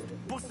Fortnite. worst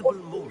possible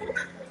moment.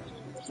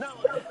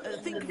 Now,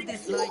 think of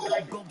this like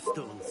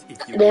gobstones,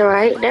 if you That will,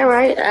 right, but that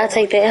right. instead of I'll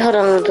take falling that. Hold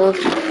down, on, dude.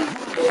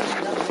 you are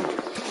sending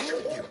them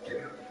toward you.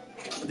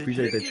 The Appreciate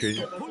trick that, is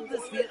to Treasure. pull the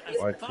sphere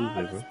as Art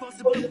far Tuesday, as bro.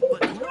 possible,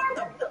 but not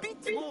a bit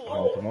more, Come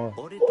on, tomorrow.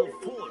 or it'll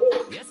fall.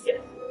 Yes?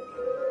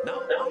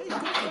 Now, I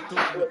could keep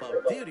talking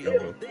about theory No, all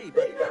bro. day,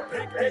 but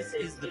practice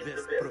is the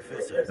best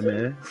professor. Hey,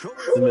 man, Show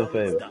us do me a how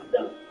it's favor. done.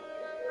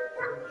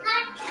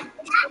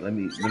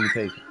 Let me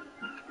taste it.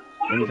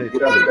 Let me taste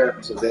Get the out the food.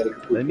 bathroom so Daddy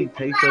can Let me poo-poo.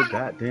 taste your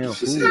goddamn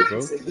She food, said,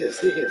 bro.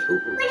 yes,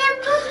 poo-poo.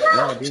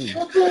 No, I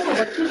didn't.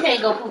 But you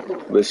can't go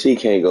poo-poo. But she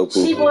can't go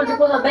She poo-poo. wanted to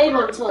put her baby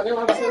on the toilet. That's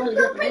why I'm telling her to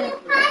get the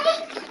bathroom.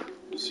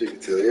 She can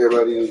tell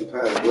everybody use the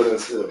paddle. What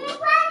else?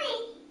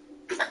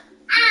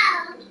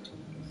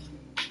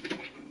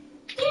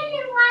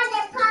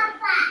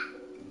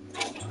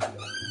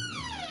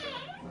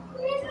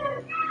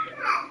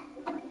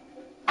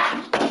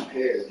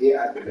 Get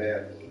out the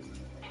bathroom.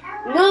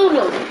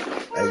 No.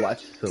 Hey,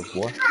 watch yourself,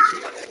 boy.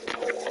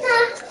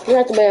 You're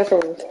at the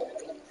bathroom.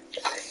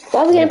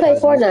 Why we Hey, can't play Tajman.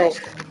 Fortnite?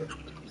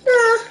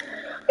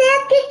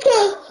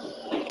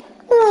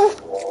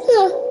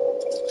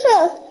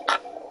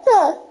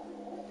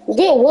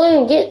 Get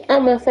one, get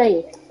out my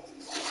face.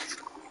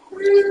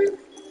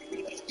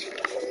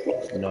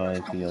 No, I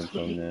ain't see you on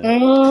thumbnail.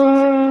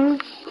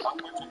 Mm.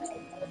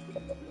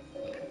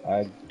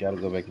 I gotta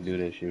go back and do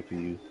that shit for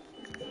you.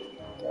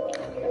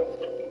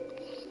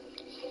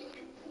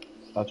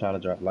 I'm trying to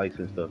drop likes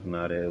and stuff and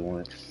all that at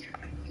once.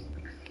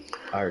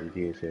 I already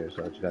did share,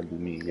 so I just gotta do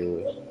me and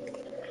yours.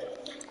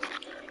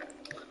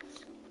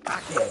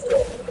 Packing.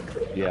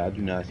 Yeah, I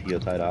do not see your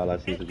title. All I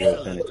see is a girl Excellent.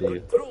 standing to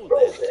you. Throw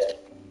them.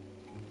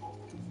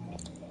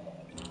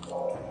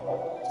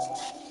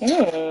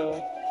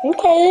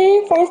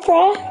 Okay, first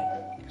try.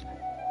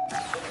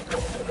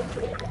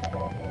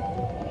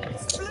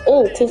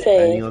 Oh, too Splendid.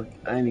 fast.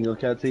 I ain't even gonna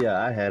count to you.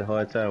 I had a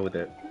hard time with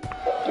that.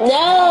 Stay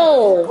No.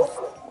 focused.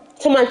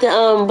 To my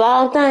the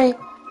ball thing.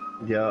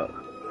 Yeah,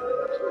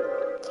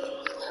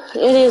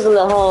 It is a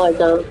little hard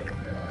though.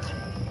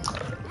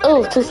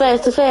 Oh, Very too good.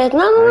 fast, too fast. No,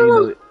 I ain't no,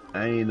 no. know.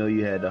 I ain't know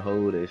you had to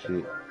hold that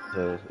shit.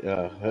 So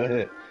yeah.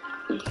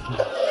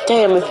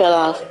 Damn, it fell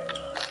off.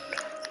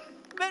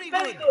 Very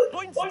good.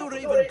 Points to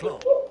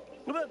Ravenclaw.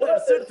 But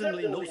there's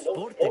certainly no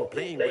sport in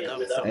playing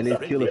without some And this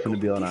killer friendly finna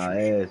be on our competition.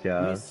 ass,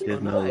 y'all. Miss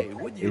Just know Onai,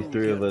 would it's you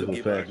three care of us to with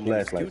give our fast new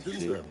flashlights and student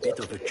shit. a bit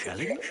of a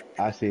challenge?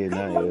 I see it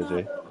now, Come on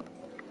LJ. up.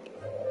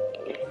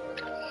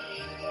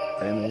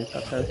 Hey man,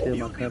 stop trying to steal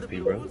my You'll be the company,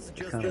 bro. Muse It's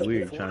just kind of as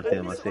weird before, trying to and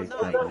steal my Miss sex Onai,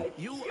 company.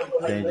 you are Saying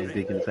playing just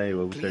dick in the ready. same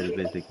way we serve the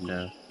best Clear? dick in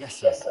town. Yes,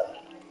 sir.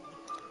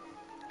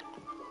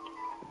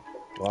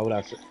 Why would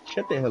I say?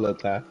 Shut the hell up,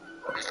 Ty.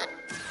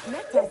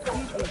 Let us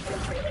see this.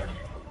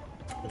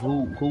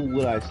 Who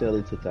would I sell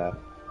it to, Ty?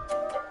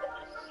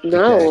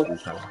 No. Exactly,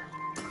 Ty.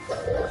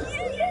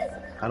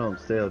 I don't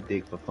sell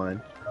dick for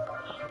fun.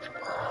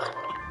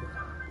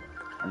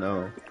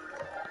 No.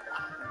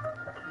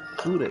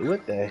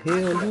 What the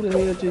hell? Who the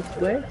hell just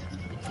what?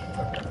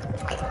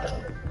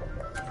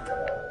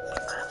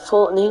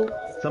 Fortnite.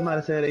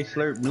 Somebody said they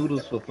slurp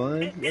noodles for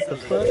fun? What the Excellent.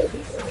 fuck?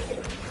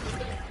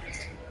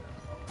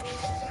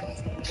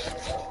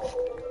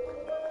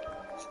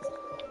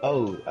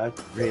 Oh, I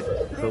read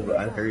so Very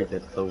I well. heard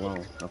that so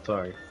wrong. I'm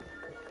sorry.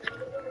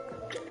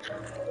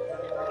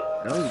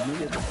 No,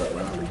 nigga, the fuck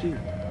wrong with you?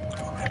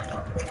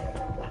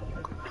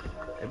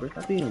 Hey, bro,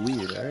 stop being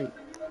weird, alright?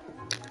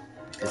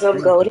 The I'm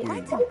stream can goaded. hear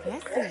Quite you.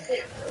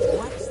 impressive.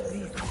 Watch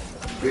this.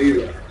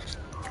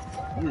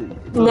 You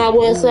Might look,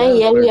 well you say, never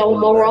yeah, we slurp got one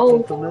noodles. more I roll. teach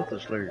something else to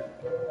slurp.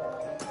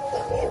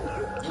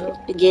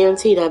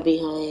 Guaranteed I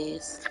beat her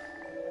ass.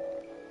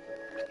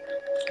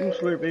 Who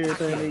slurp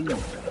everything they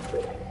eat?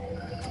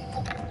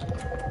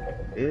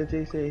 LJ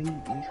said he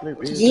slurp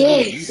everything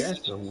he eat. Yes.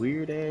 That's some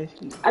weird ass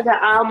shit. I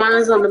got all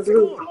mines on the Excellent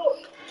blue. score.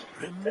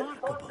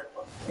 Remarkable.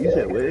 You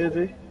said what,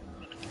 LJ?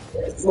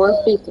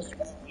 150.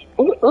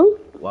 Ooh, ooh,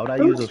 Why would I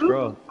use ooh, a ooh.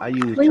 straw? I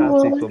use We chopsticks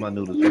won. for my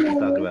noodles. We Fuck you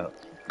talking won. about?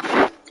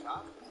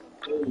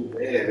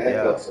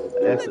 Yeah,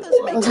 Let us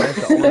make that's this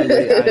the only simple.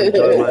 way I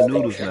enjoy my Stay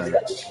noodles now.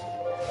 clear.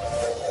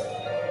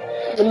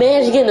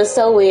 Imagine getting a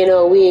sew in or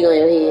a wig on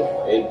your head.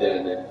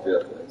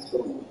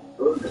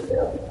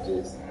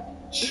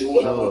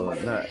 No,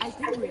 I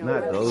think we are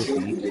not well those past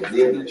feet.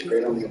 interesting at this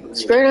point.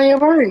 Straight on your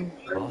brain.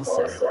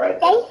 Awesome.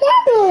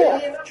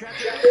 Enough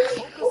chatter.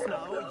 Focus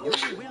now. You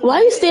will Why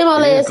you steal my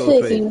It is last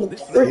pick, Ghostface. you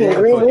This is It freaking is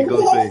round fucking gremlin? one.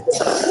 Ghostface.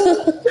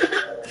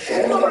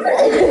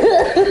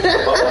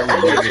 I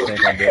would never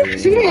think I'm better than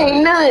She ain't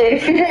anybody. nothing.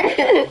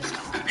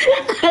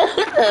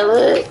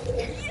 Look.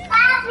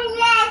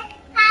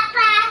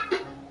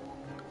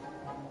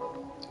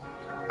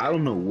 I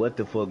don't know what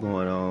the fuck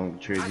going on,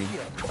 Trizzy.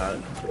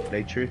 Accio.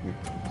 They tripping.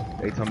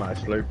 They talking about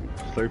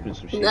slurping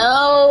some shit.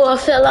 No, I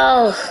fell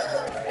off.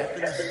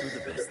 Happens to the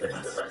best of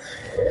us.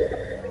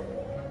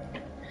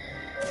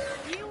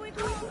 Here we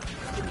go.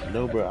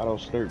 No, bro, I don't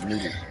slurp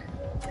noodles.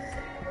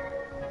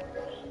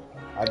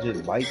 I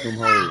just bite them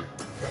hoes.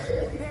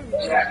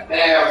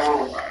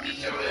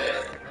 Very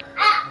well.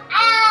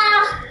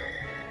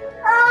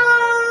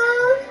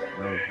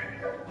 No,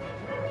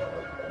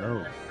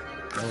 no,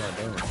 no, I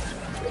don't.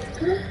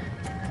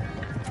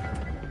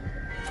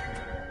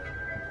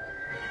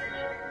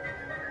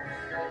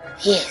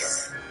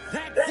 Yes.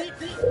 That's it.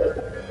 Be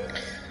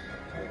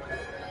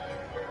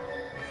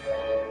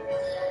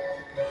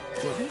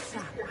Good.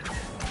 sharp.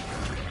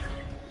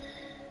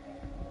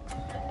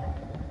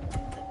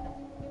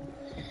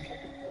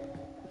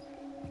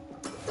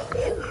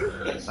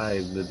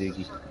 Alright, Lil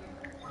Diggy.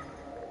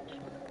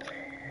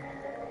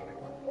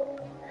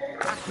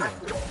 Accio.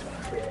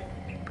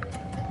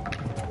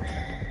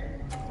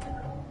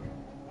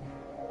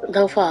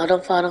 Don't fall,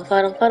 don't fall, don't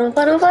fall, don't fall, don't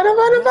fall, don't fall, don't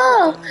fall, don't Well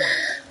fall. done.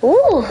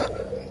 Ooh.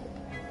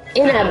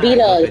 And I beat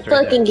her Ghostface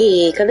right there. fucking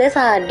gig, cause that's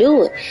how I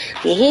do it.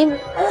 You hear me?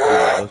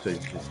 Yeah,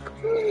 Ghostface just.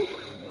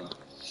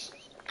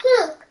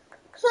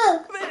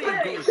 Very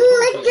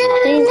good, both of you.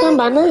 She ain't talking Well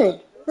about done. nothing.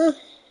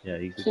 Yeah,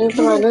 he's a She ain't good.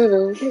 talking about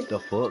nothing. The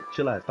fuck?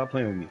 Chill out. Stop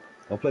playing with me.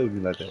 Don't play with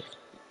me like that.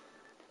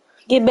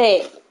 Get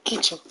back.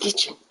 Get your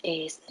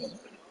ass back.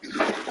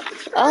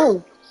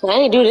 Oh, I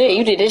ain't do that.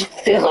 You did it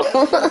yourself.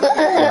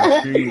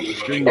 Hey,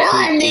 No, Street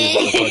I 6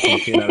 is a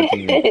fucking 10 out of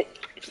 10. did.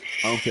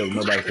 I don't care what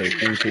nobody say.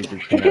 Street 6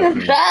 is 10 out of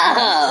 10. I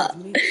must Stop.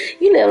 admit,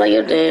 You never like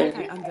your I think damn.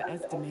 I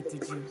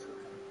underestimated you.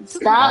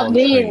 Took me Stop All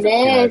about being straight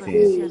 10 out of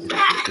 10. nasty.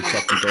 250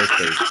 Except from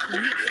Ghostface.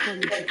 weeks for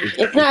me to get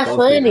It's back not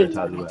Ghostface I'm funny. to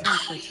talking my about.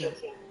 transfer chair.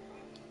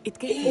 It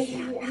gets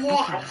easier, I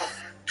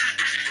promise.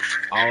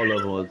 All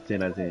of them was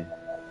 10 out of 10.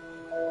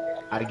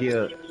 I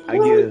give,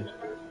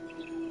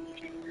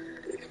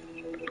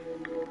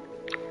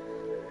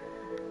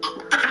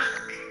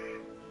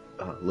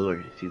 oh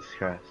Lord, Jesus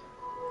Christ.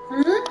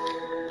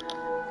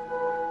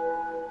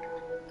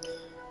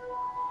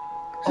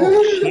 Oh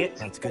shit.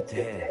 That's good to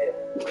hear.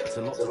 It's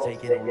a lot to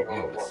take in all at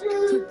once.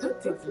 To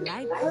put it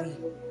lightly,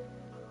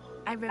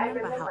 I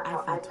remember how I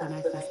felt when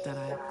I first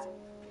arrived.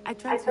 I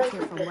transferred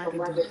here from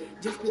Wagadu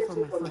just before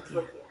my 4th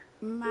year.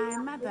 My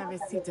mother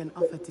received an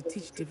offer to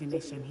teach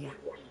divination here.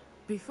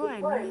 Before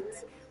I knew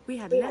it, we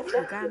had left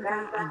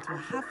Uganda and were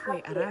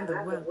halfway around the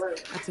world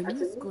at a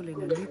new school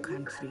in a new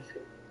country.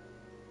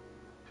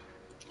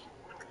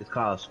 It's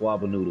called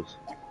Swabba Noodles.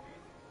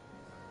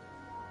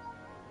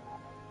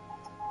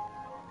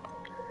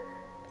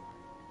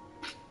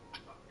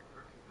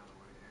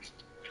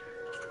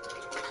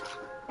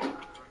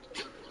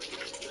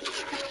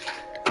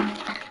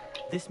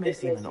 This may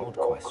seem an odd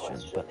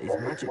question, but is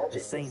magic the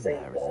same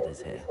there as it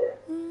is here?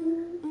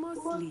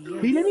 Mostly,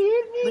 He didn't yes.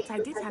 hit me. But I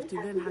did have to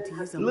learn how to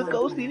use a Look, wand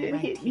Ghost, when he I didn't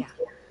arrived hit me. here.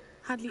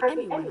 Hardly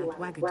anyone at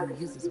Wagadu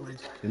uses one.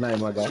 Good night,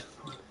 my guy.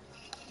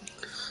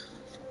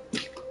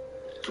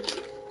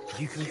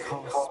 You can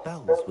cast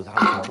spells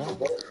without a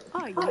wand.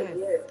 Oh, yes.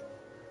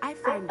 I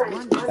find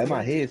wonders Hey,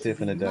 my magic to headset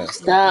be finna die.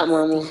 mostly Stop,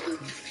 mama.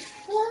 instinctive.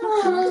 Not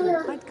to mention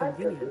quite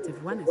convenient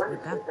if one is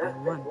without their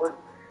wand.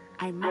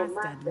 I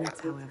must admit,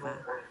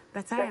 however,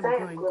 that I am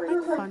growing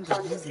quite fond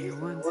of using a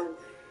wand.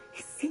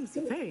 It seems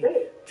very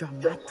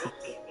dramatic.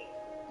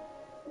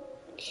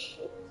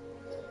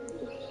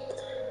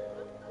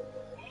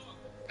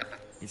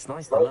 It's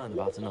nice to learn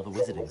about another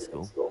wizarding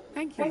school.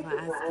 Thank you for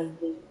asking.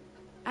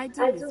 I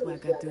do miss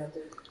Wagadu,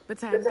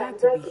 but I am glad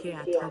to be here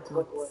at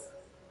Hogwarts.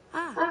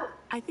 Ah,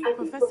 I think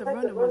Professor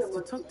Ronan wants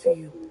to talk to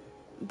you.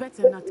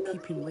 Better not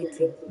keep him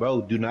waiting.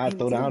 Bro, do not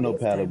throw Until down no next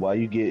paddle time. while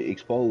you get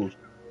exposed.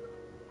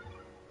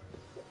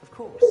 Of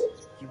course,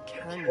 you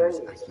can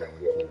use Accio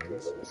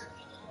influence,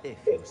 if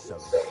you're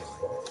so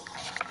inclined.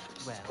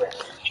 Well,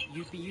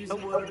 you'd be A using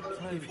word it of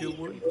if you're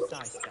to be clarification.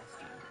 precise,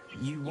 Bastian.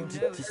 You You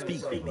wanted know to so to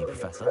speak with me, speak.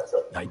 Professor?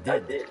 I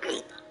did.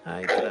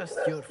 I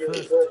trust your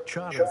first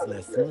charms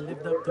lesson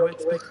lived up to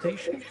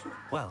expectation.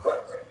 Well,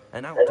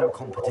 an outdoor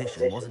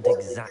competition wasn't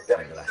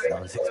exactly the lesson I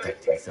was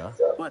expecting, sir.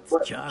 What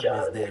charm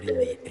is there in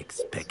the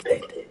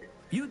expected?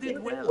 You did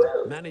well,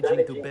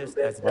 managing to best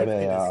as My bad,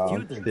 gifted a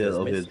I'm student still as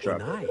over here Miss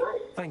dropping. Denai.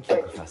 Thank you,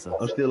 Professor.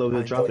 I'm still over I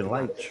here enjoyed dropping the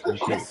lights match. and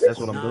shit. Miss That's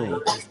what I'm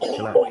doing. Denai is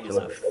Chill out, always chill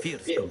a out.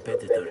 fierce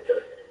competitor,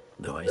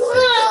 though I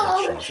sense that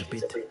she is a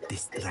bit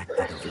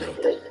distracted of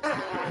late.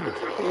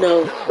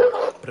 No. Now,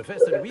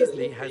 Professor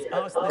Weasley has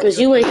asked that Cause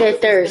your you ain't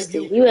that professors give thirsty.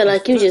 you You act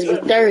like you just be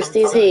instruction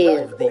thirsty as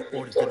outside hell. of the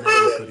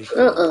ordinary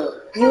curriculum.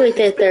 You ain't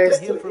that Expect to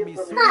hear thirsty. from me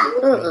soon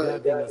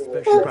regarding a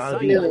She special probably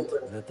be. No. assignment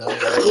that I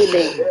am Get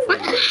back. preparing for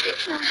you.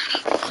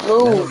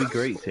 Let her Move. be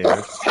great,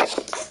 Sarah.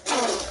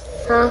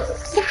 Huh?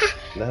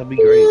 Let her be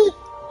great.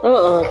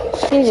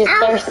 She just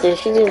thirsty.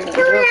 She just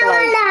drunk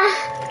like.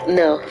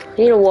 No.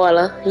 You don't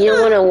water. You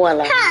don't want no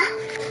water.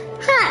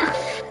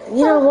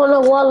 You don't want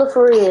no water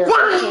for real.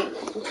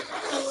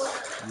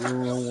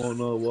 You don't want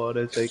no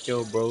water, take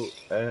your boat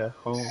at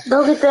home.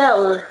 Go get that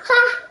one.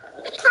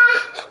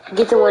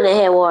 Get the one that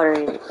had water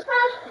in it.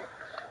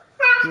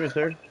 Come here,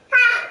 sir.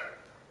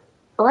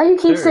 Why you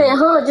keep saying, Sir,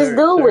 huh? Just sir,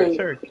 do sir, it.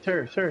 sir,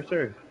 sir, sir,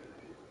 sir.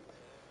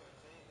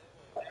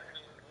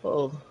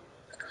 Oh,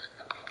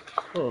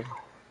 oh,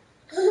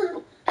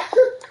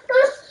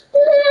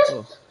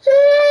 oh,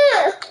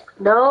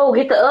 No,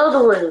 get the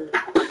other one.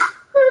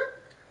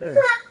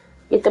 sir.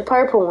 Get the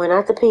purple one,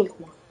 not the pink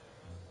one.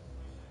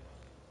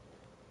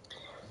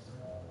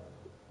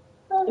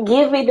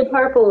 Give me the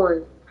purple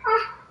one.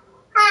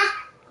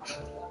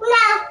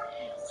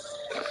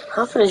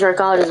 I'm finna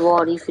drink all this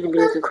water. You finna be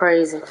looking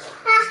crazy.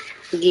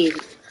 Give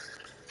it.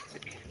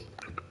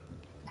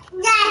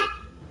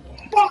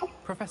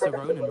 Professor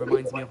Ronan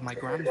reminds me of my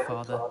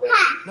grandfather.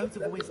 Loads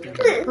of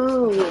wisdom.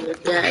 Oh,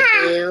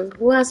 goddamn.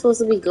 Where I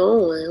supposed to be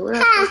going? What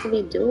I supposed to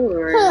be doing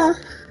right now?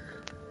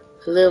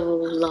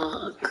 Level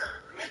lock.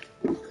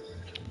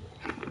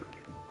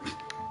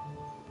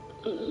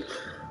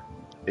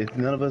 Is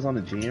none of us on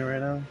the gym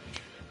right now?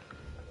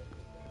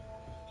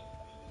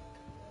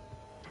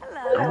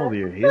 I'm Hello. over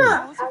here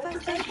healing. How's your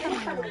first day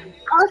coming along?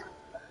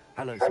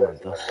 Hello,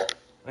 Samantha.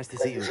 Nice to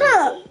see you again.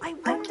 I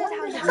wondered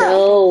how your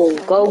first day was No,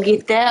 going. go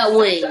get You that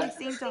certainly one.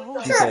 seem to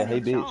hold She so said, many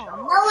hey, bitch.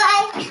 charms.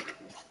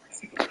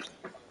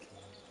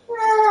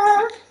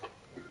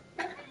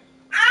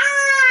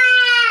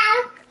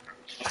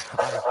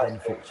 I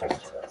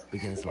Unfortunate.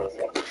 Beginner's luck.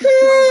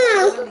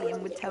 My brother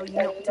William would tell you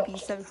not to be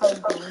so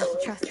humble and to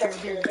trust your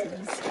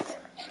abilities.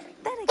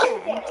 Then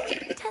again,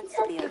 he tends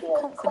to be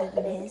overconfident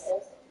in his.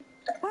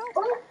 Well,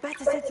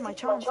 better sit to my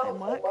charms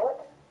homework.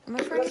 I'm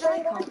afraid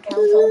I can't count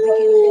on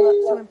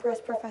beginner's luck to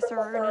impress Professor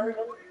Ronan.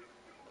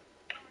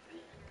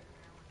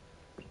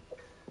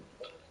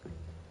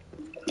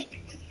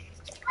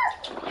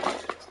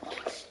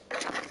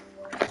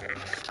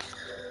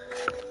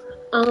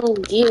 I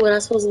don't get what I'm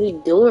supposed to be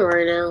doing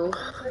right now.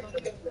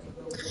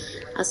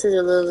 I said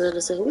a little bit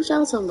and said, what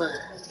y'all talking about?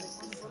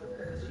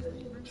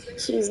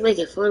 She was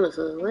making fun of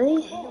her. What?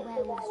 When the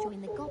werewolves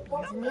joined the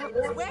goblins in the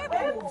uplands.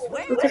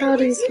 Werewolves! Look at all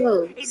these In the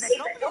folks.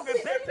 Goblin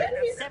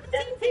Rebellion of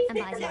And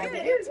by the end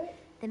of 1752! it,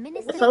 the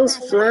Minister's Folks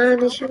magic was flying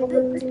and out shit. the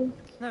boot.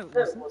 No, it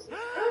wasn't.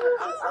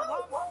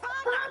 Oh, what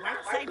fun! I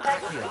won't say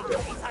much in your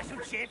praise. I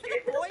shall cheer for the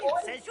boy who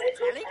says you're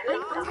telling I'm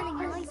not lies. telling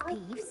lies,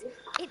 Peeves.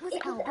 It was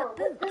Albert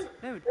Boot.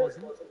 No, it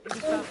wasn't. It was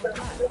Basil Black.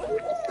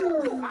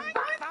 Fine,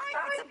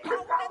 it's a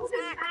bold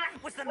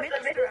attack. Was the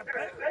Minister a boot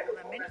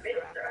or the Minister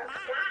a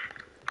flat?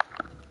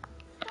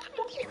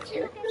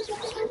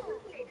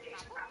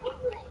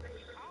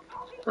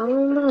 I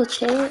don't know,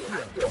 Chad.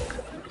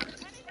 Accio.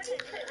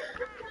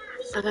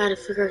 I gotta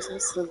figure out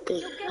something.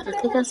 You're I getting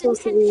think I'm Paul's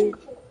supposed to be.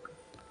 attention.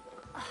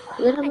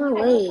 Get out of And my you got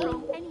it way.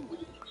 wrong anyway.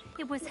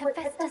 It was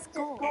Hephaestus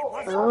Gore. It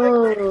wasn't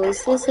Oh, it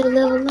Hephaestus. says say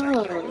level But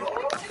up. you're betraying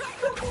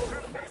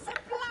Professor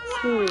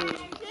Hmm. Black.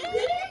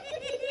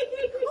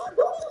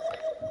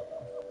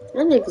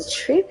 That nigga's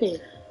tripping.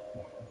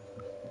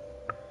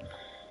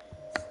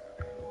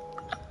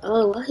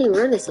 Oh, why he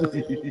running so fast?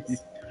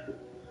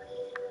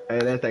 Hey,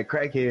 that's that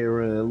crackhead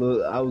run.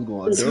 Look, I was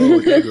going dumb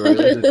with that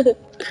girl.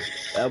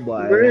 That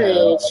boy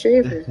Bruh,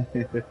 tripping.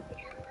 had.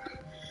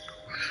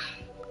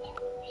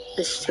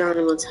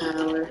 Astronomer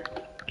tower.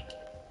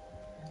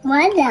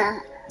 Look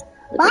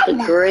at the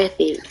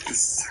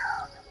graphics.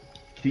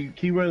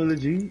 keep running the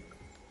Jeep.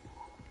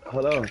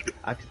 Hold on.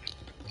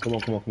 Come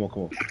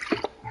on.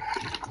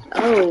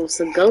 Oh, it's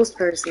a ghost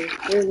person.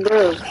 Where's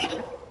bro?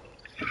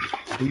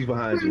 He's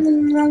behind you.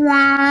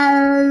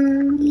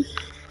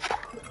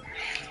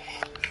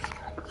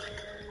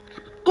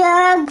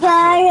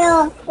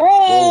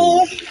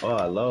 Whoa.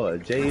 Oh,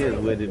 Lord. Jay is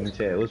with it in the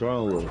chat. What's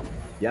wrong with him?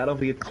 Y'all don't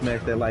forget to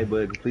smash that like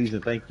button, please,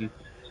 and thank you.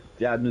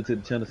 If y'all new to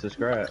the channel,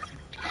 subscribe.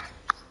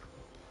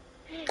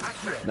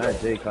 Accio.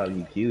 Not Jay calling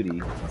you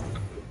cutie.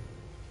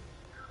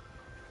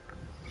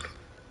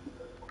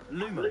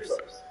 Lumos.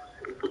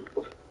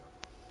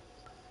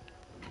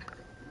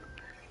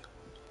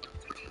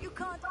 You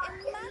can't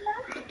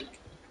imagine.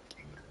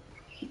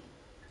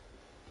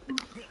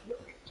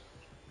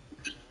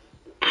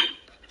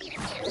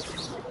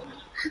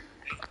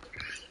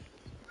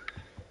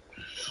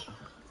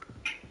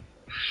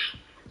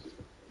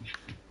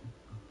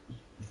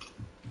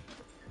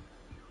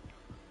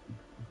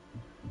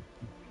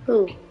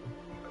 Who?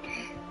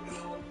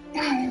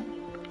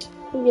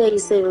 Who gave you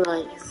 7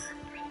 likes?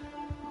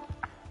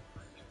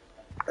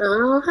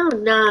 Oh, how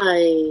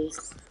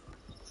nice.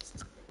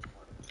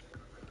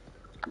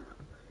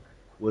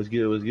 What's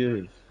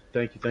good?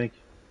 Thank you.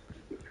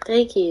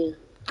 Thank you.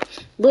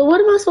 But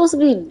what am I supposed to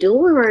be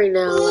doing right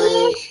now?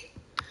 Like,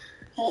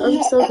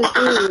 I'm so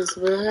confused,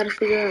 but I gotta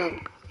figure out.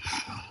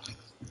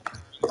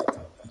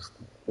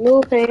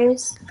 No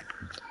parents.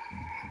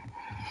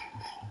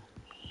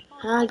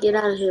 How I get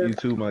out of here? You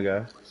too, my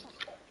guy.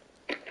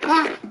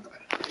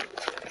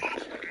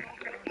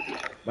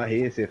 My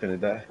headset finna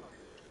die.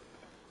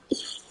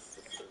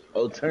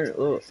 Oh, turn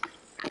up.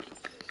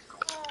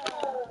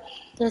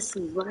 That's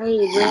right,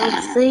 bro.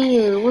 I'm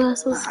saying, what am I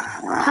supposed to...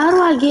 How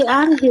do I get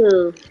out of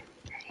here?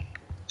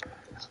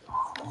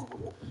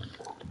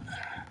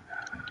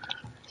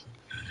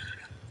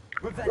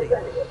 Revelio.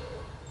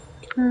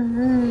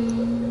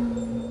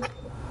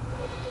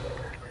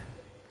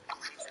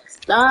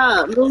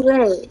 Stop, move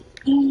that.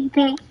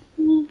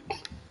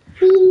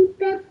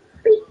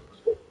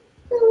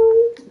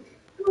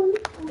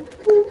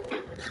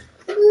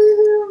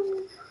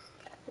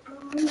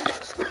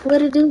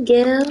 What it do,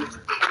 gal?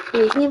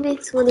 You hear me?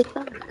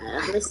 25.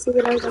 Let's see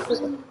what I got to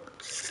do.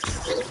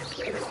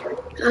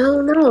 I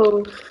don't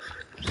know,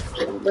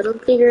 but I'm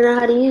figuring out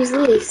how to use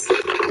this.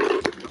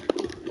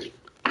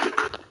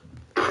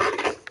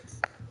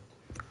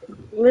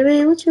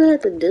 Man, what you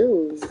have to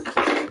do?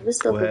 This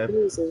so What happened?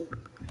 confusing.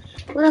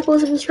 What am I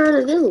supposed to be trying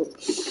to do?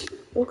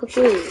 I'm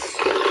confused.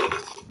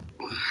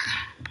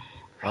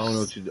 I don't know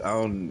what you. I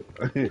don't.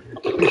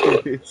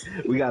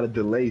 We got a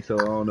delay, so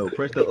I don't know.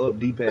 Press the up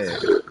D pad.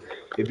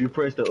 If you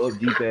press the up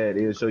D pad,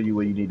 it'll show you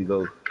where you need to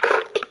go.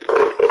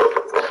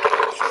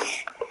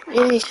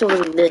 It ain't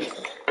showing me nothing.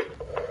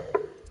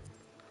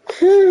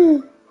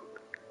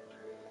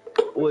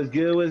 What's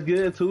good,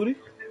 Tootie?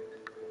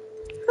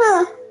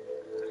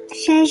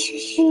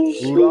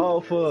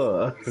 Rudolph.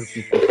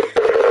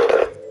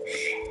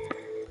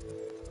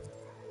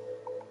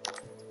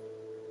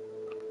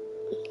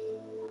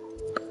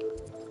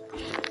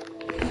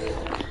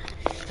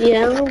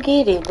 Yeah, I don't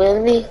get it, but I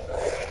mean,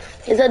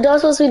 Is that dog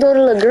supposed to be doing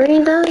a little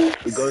green thing?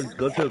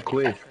 Go to a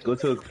quiz.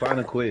 Find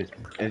a quiz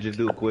and just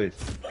do a quiz.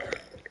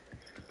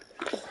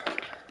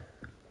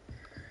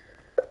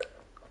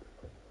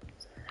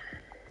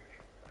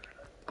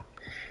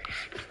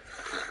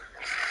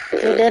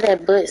 Is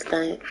that butt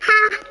stink?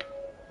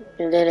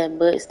 Is that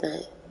butt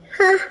stink?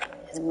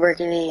 It's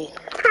breaking in.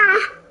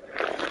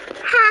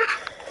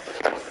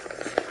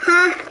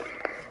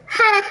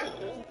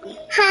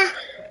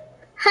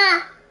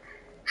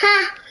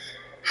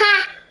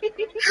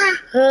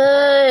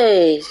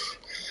 Hush.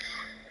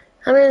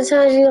 How many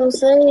times you gonna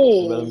say?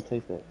 Let me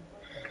taste that.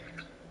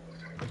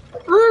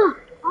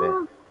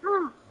 Bet.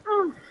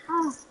 Let's be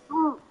honest,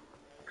 Amy.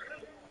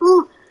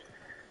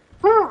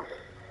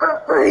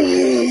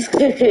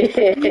 Social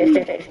media doesn't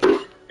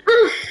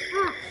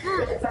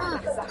look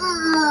quite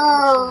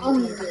sour.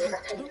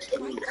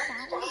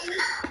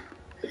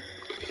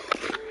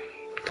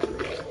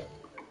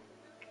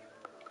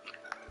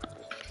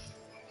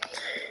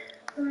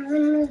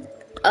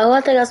 Oh,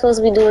 I think I'm supposed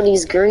to be doing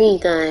these green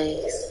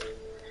things.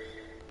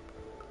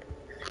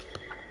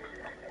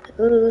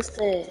 Ooh, what's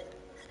that?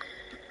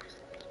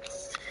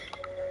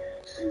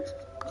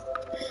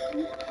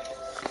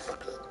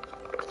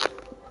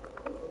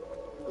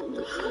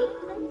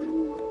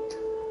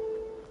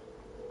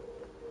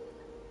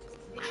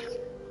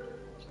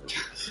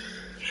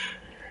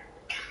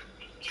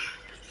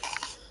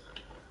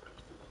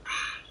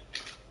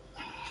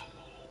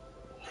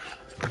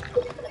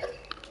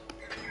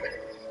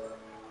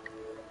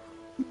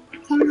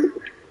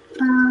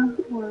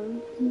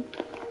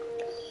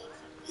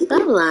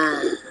 Stop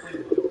lying.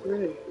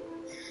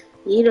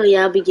 You know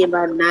y'all be getting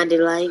about 90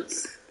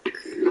 likes.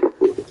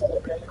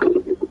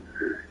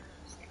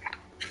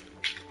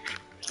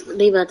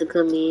 They about to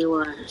come in,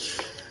 watch.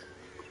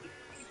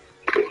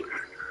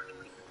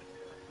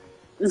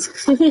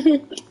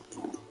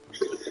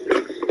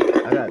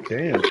 I got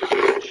damn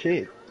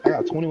shit. I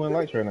got 21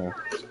 likes right now.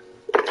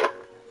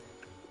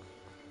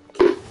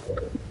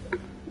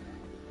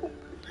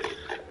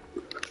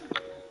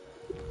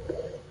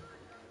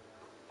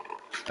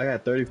 I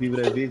got 30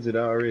 people that visit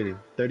already.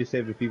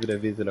 37 people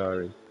that visit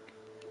already.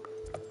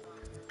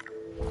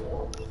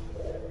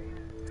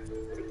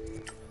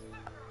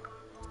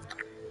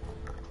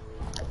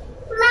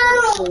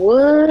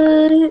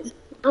 What?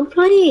 I'm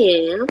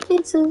playing. I'm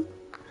playing too.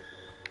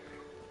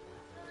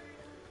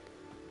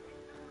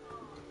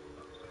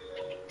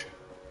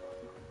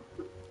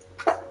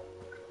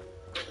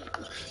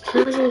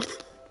 Can I just...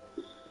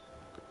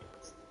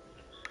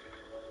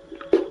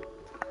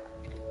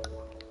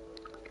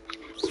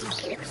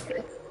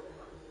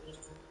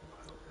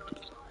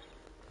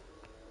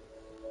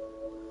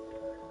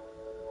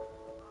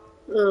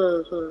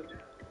 Uh-huh.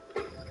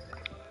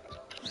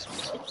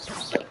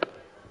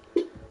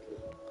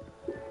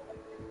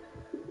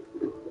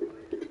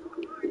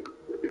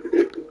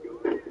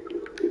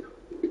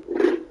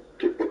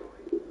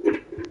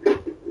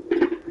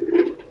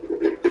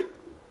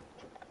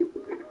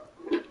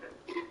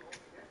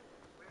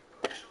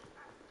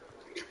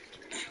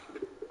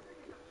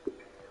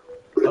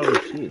 Oh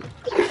shit.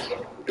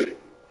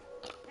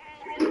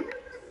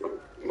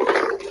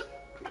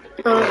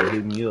 Somebody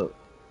hit me up.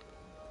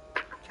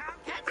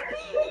 Can't catch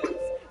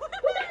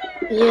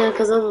these! Yeah,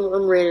 cause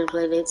I'm ready to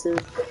play that too.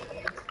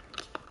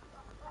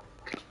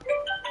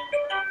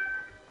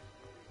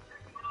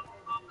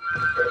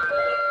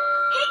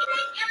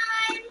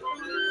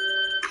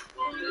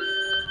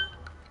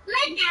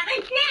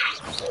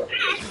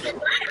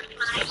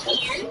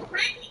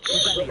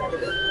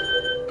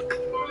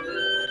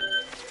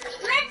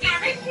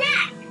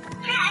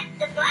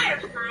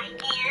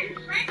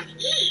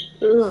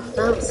 Rebellion. Ooh, I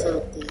found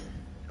something.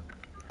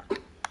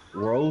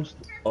 Roast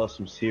or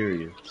some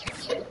cereal.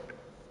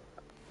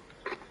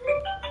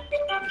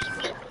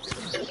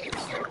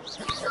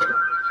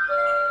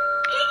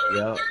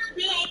 Yep.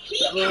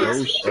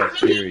 Roast or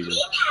cereal.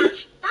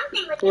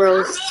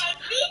 Roast.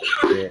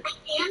 Bet.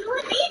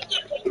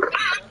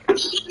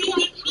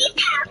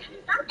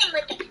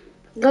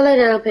 Go lay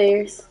down,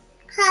 Paris.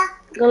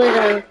 Go lay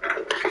down.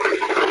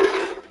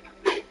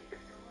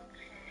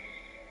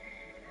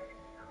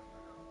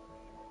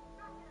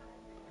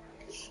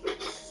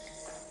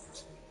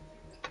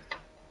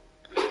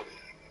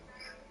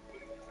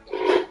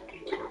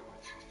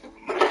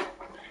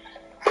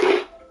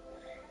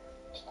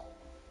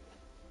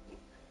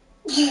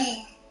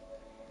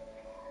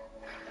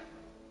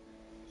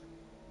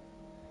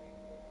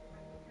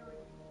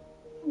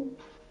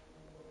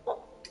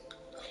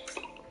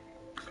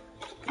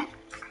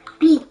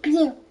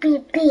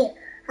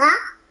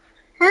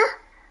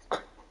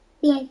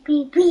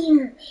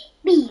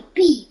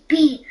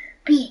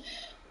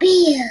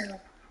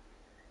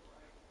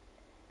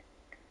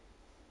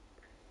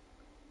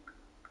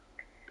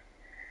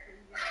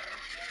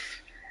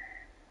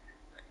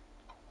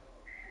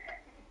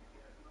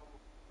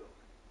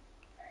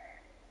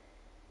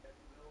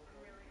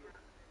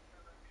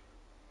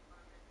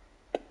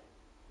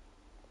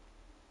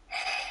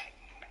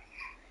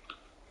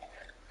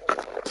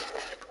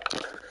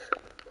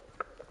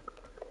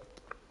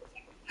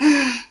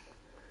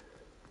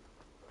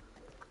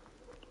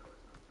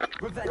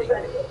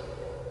 Revelli.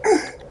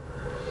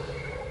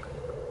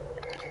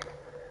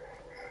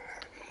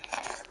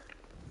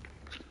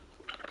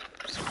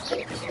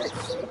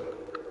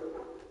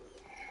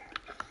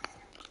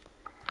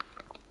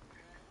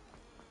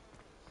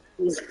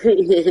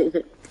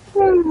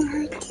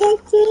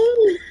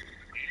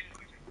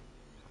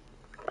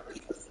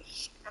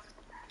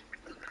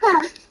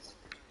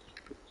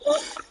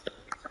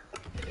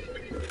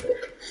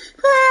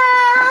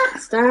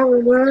 Stop,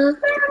 Mama.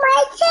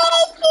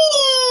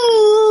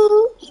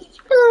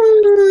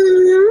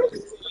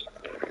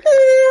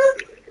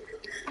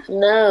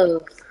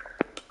 No.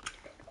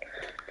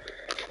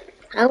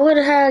 I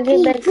wonder how I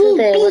get back to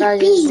that, what I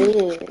just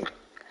did.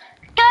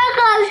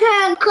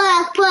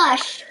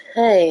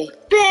 Hey.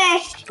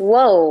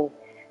 Whoa.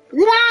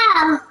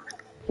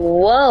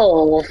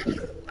 Whoa.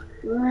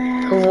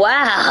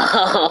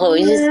 Wow.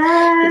 You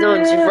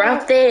gonna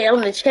drop that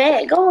on the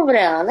chat? Go over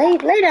there.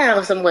 Lay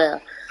down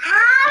somewhere.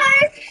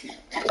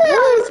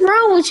 What's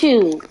wrong with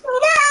you?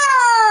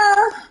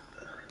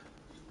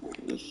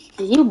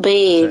 You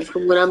banned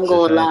from when I'm It's the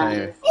going same thing.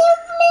 live.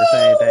 The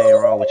same thing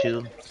wrong with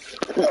you.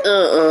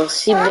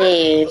 She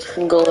banned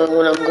from going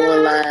when I'm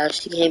going live.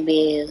 She can't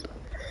be in.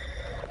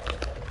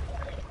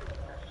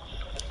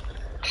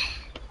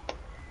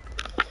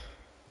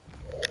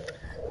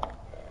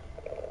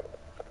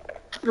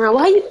 Now,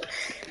 why you?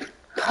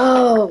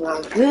 Oh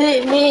my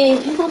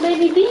goodness! You gonna make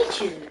me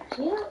beat you?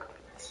 Yeah.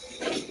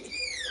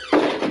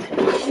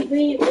 You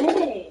being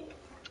bad.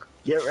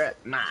 Get right.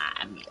 Nah.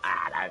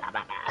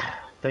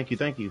 Thank you.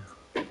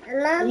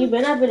 You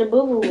better not been a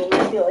boo boo and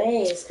whip your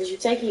ass because you're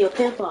taking your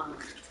pep off.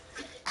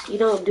 You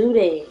don't do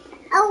that.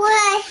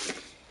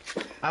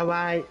 All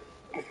right.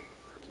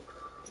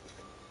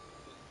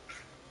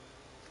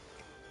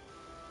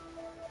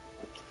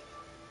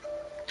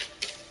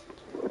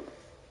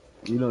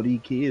 You know these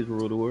kids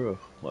rule the world.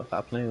 Well,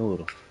 stop playing with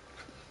them.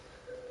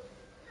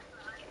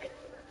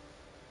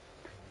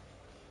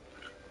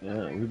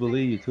 Yeah, we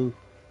believe you too.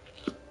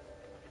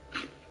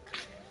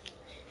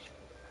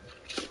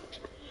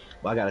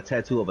 But I got a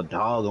tattoo of a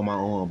dog on my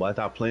arm, but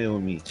stop playing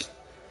with me.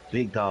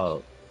 Big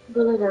dog.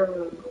 Pull it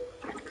on.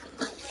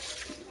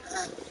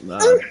 Nah,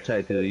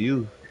 tattoo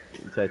you.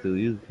 Tattoo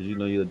you, because you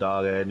know you're a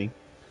dog, Annie.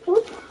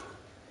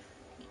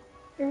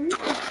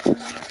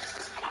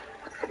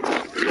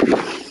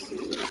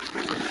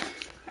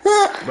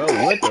 Bro,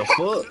 what the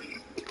fuck?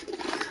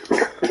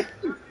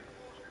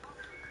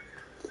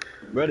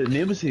 Bro, the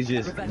nemesis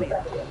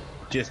Revelio.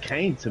 just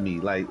came to me.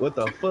 Like, what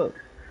the fuck?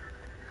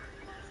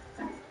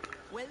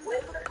 We'll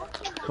never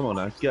got Come on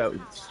enough. now, get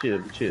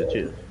out.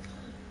 Chill.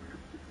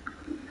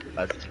 I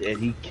said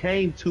he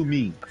came to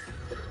me.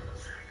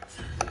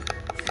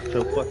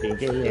 So fucking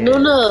gay ass.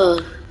 No.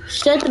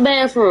 Shut the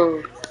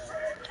bathroom.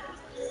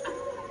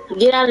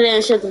 Get out of there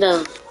and shut the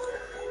door.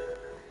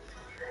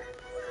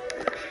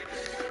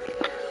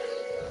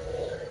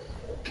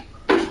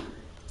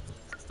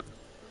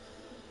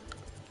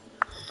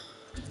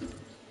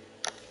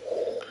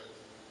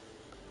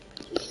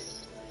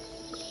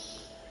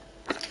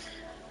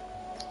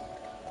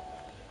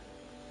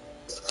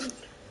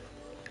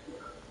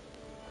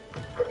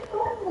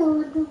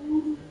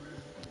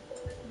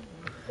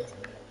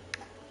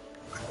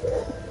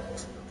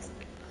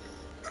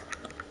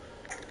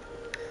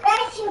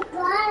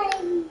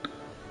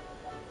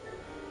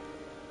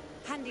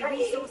 Handy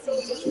resourcing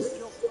to keep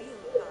your field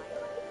guide.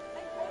 I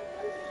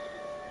wonder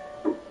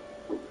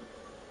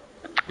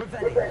if...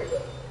 Revelio.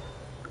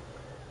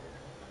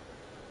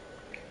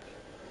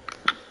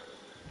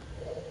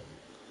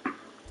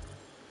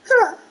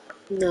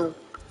 No.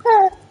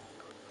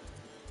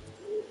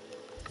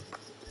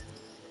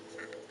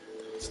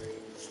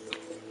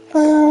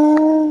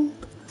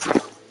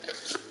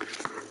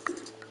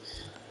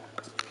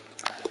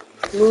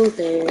 Move,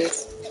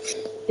 hands.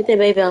 Get that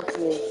baby off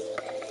me.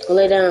 Go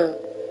lay down.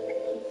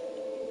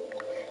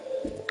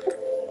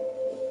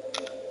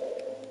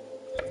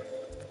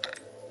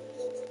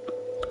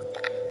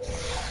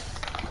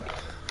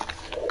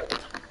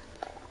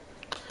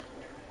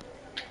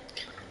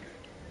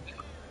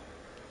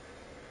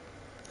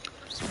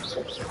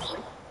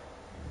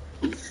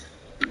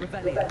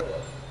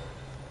 Revelio.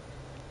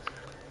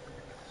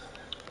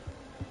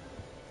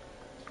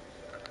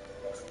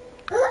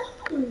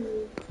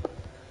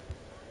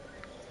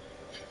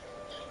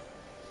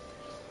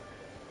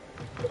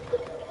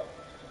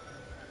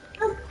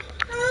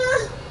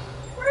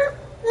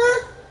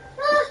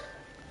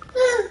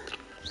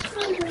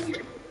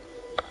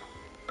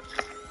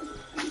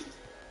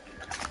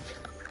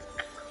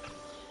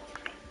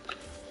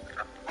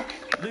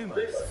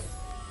 Lumos.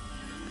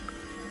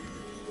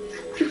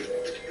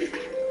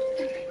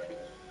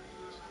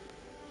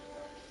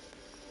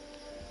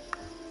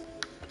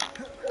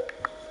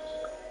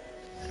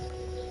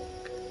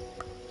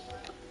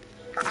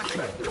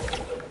 Atmo.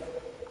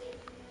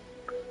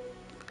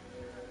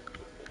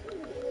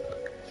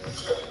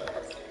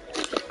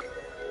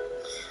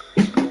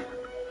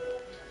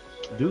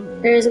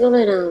 Dude. Harris, go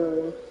lay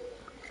down.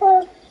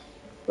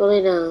 Go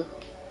lay down.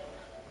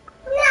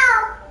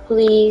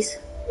 Please.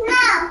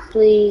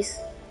 Please.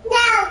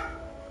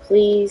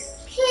 Please.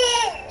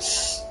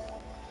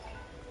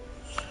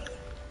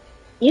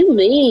 You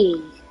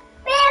mean.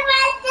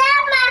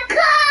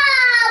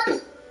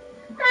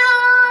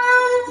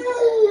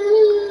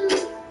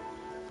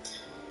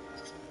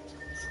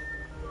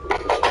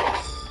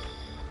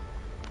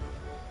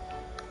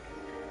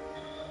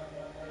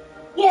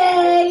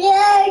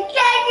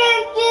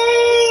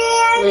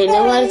 Ain't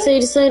nobody tell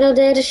you to say no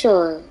daddy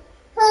shark.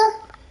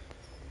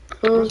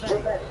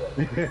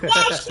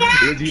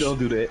 Reggie, don't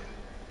do that.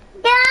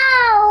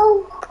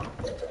 No.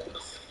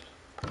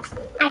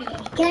 I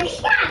get a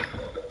shot.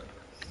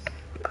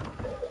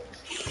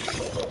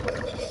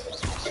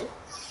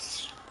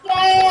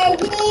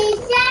 Daddy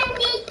shark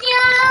it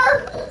you.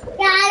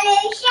 Daddy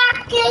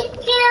shark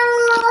it you.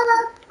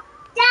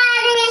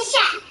 Daddy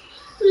shark.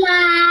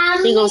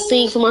 Mom. You gonna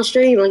sing for my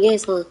stream, I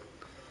guess, huh?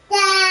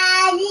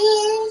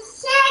 Daddy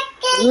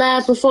shark it.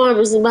 Live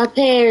performance by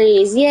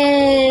Paris.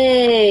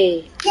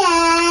 Yay.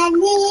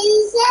 Daddy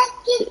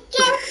shark it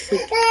you.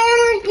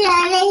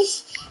 Daddy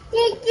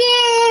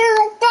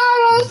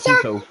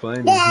She's so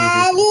funny.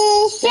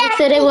 they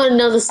said they want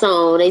another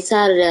song. They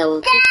tired of that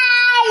one.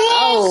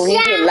 Oh,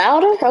 you get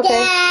louder?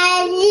 Okay.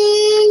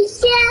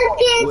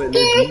 What,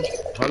 Leggy?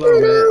 Hold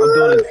on,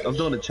 man. I'm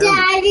doing a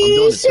challenge. I'm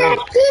doing a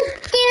challenge.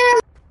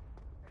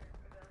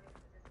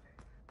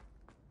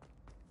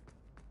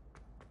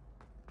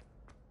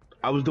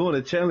 I was doing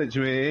a challenge,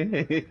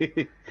 man.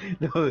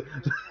 No.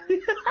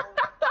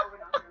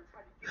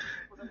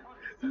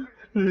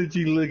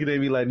 She looking at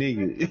me like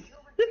nigga.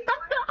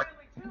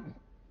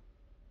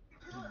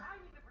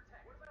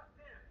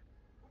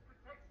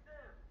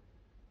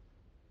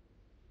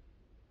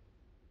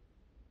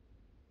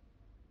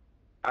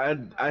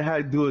 I had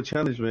to do a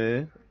challenge,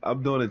 man.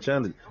 I'm doing a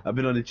challenge. I've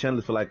been on the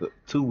challenge for like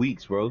 2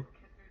 weeks, bro.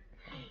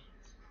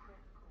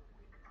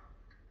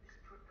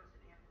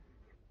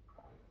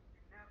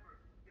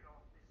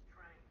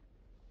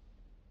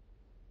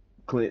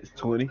 Clint's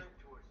 20.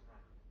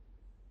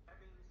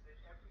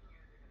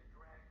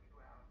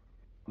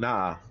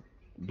 Nah,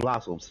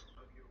 Blossoms.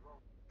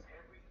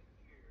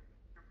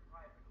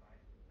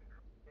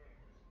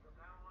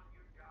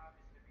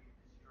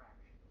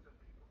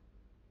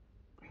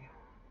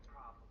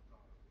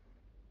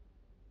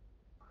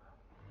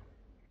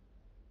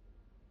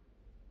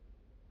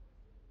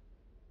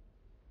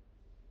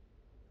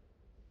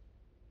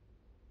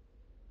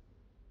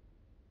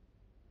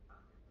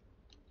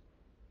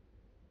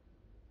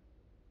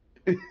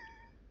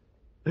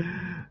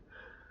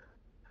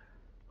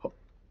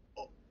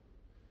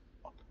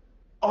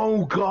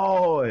 Oh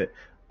God,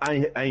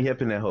 I ain't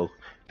helping that hoe.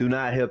 Do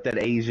not help that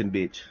Asian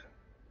bitch.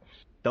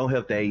 Don't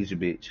help the Asian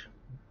bitch.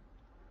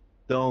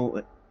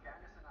 Don't.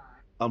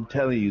 I'm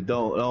telling you,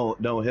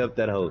 don't help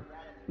that hoe.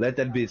 Let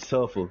that bitch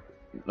suffer.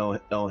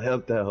 Don't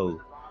help that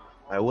hoe.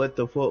 Like what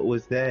the fuck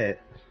was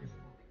that?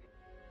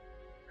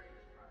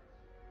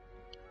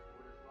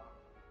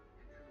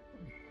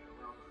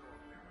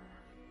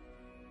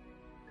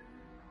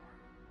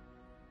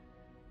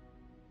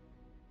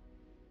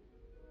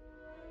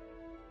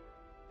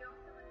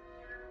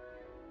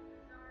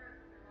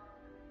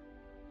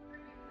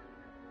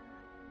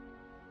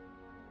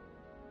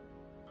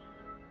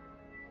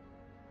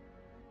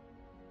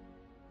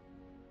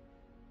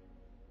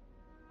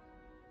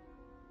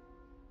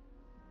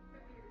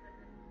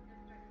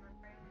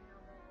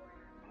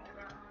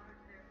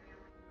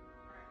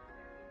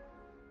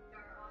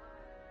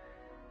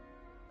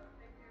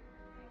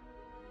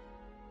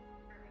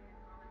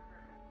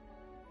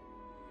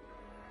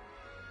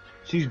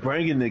 She's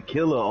bringing the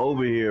killer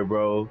over here,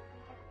 bro.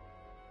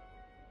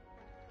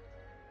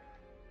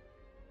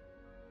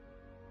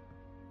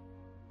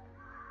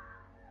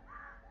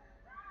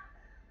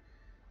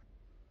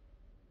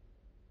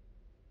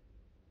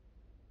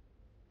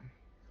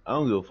 I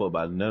don't give a fuck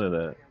about none of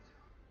that.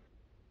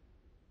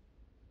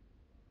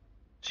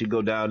 She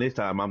go down this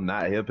time. I'm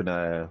not helping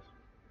her ass.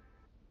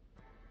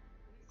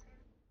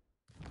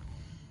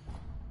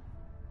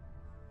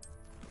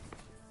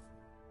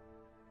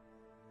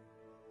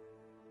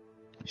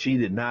 She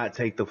did not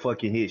take the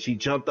fucking hit. She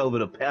jumped over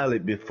the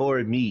pallet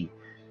before me.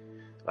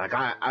 Like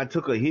I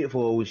took a hit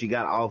for her when she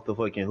got off the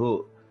fucking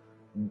hook.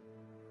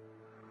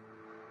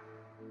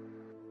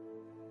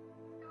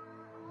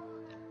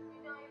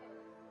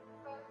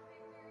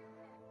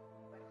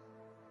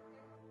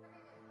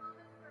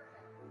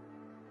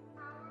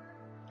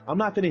 I'm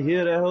not finna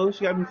hear that hoe.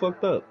 She got me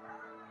fucked up.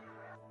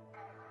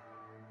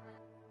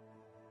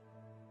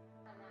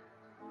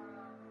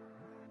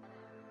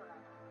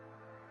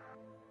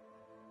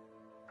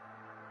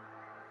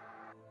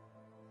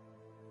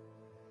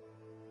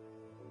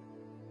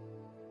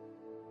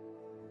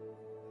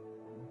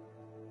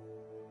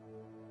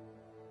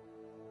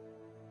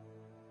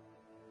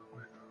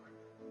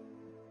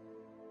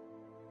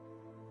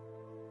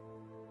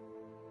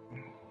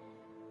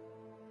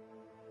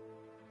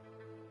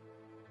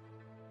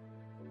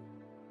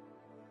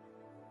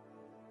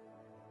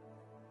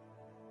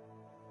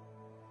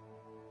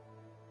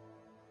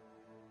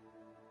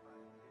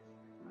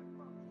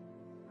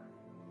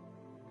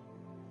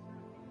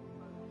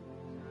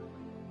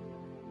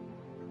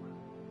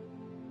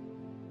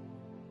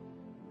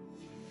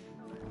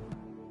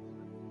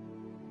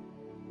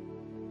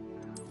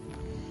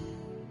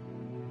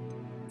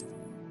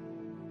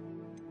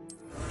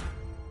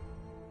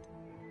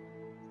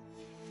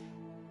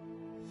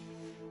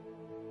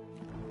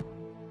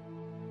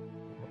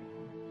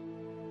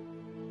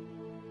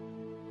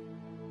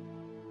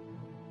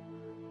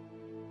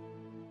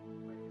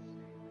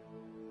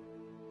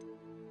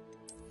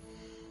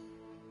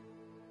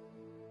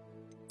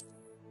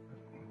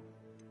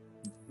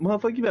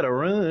 Motherfucker, you better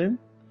run.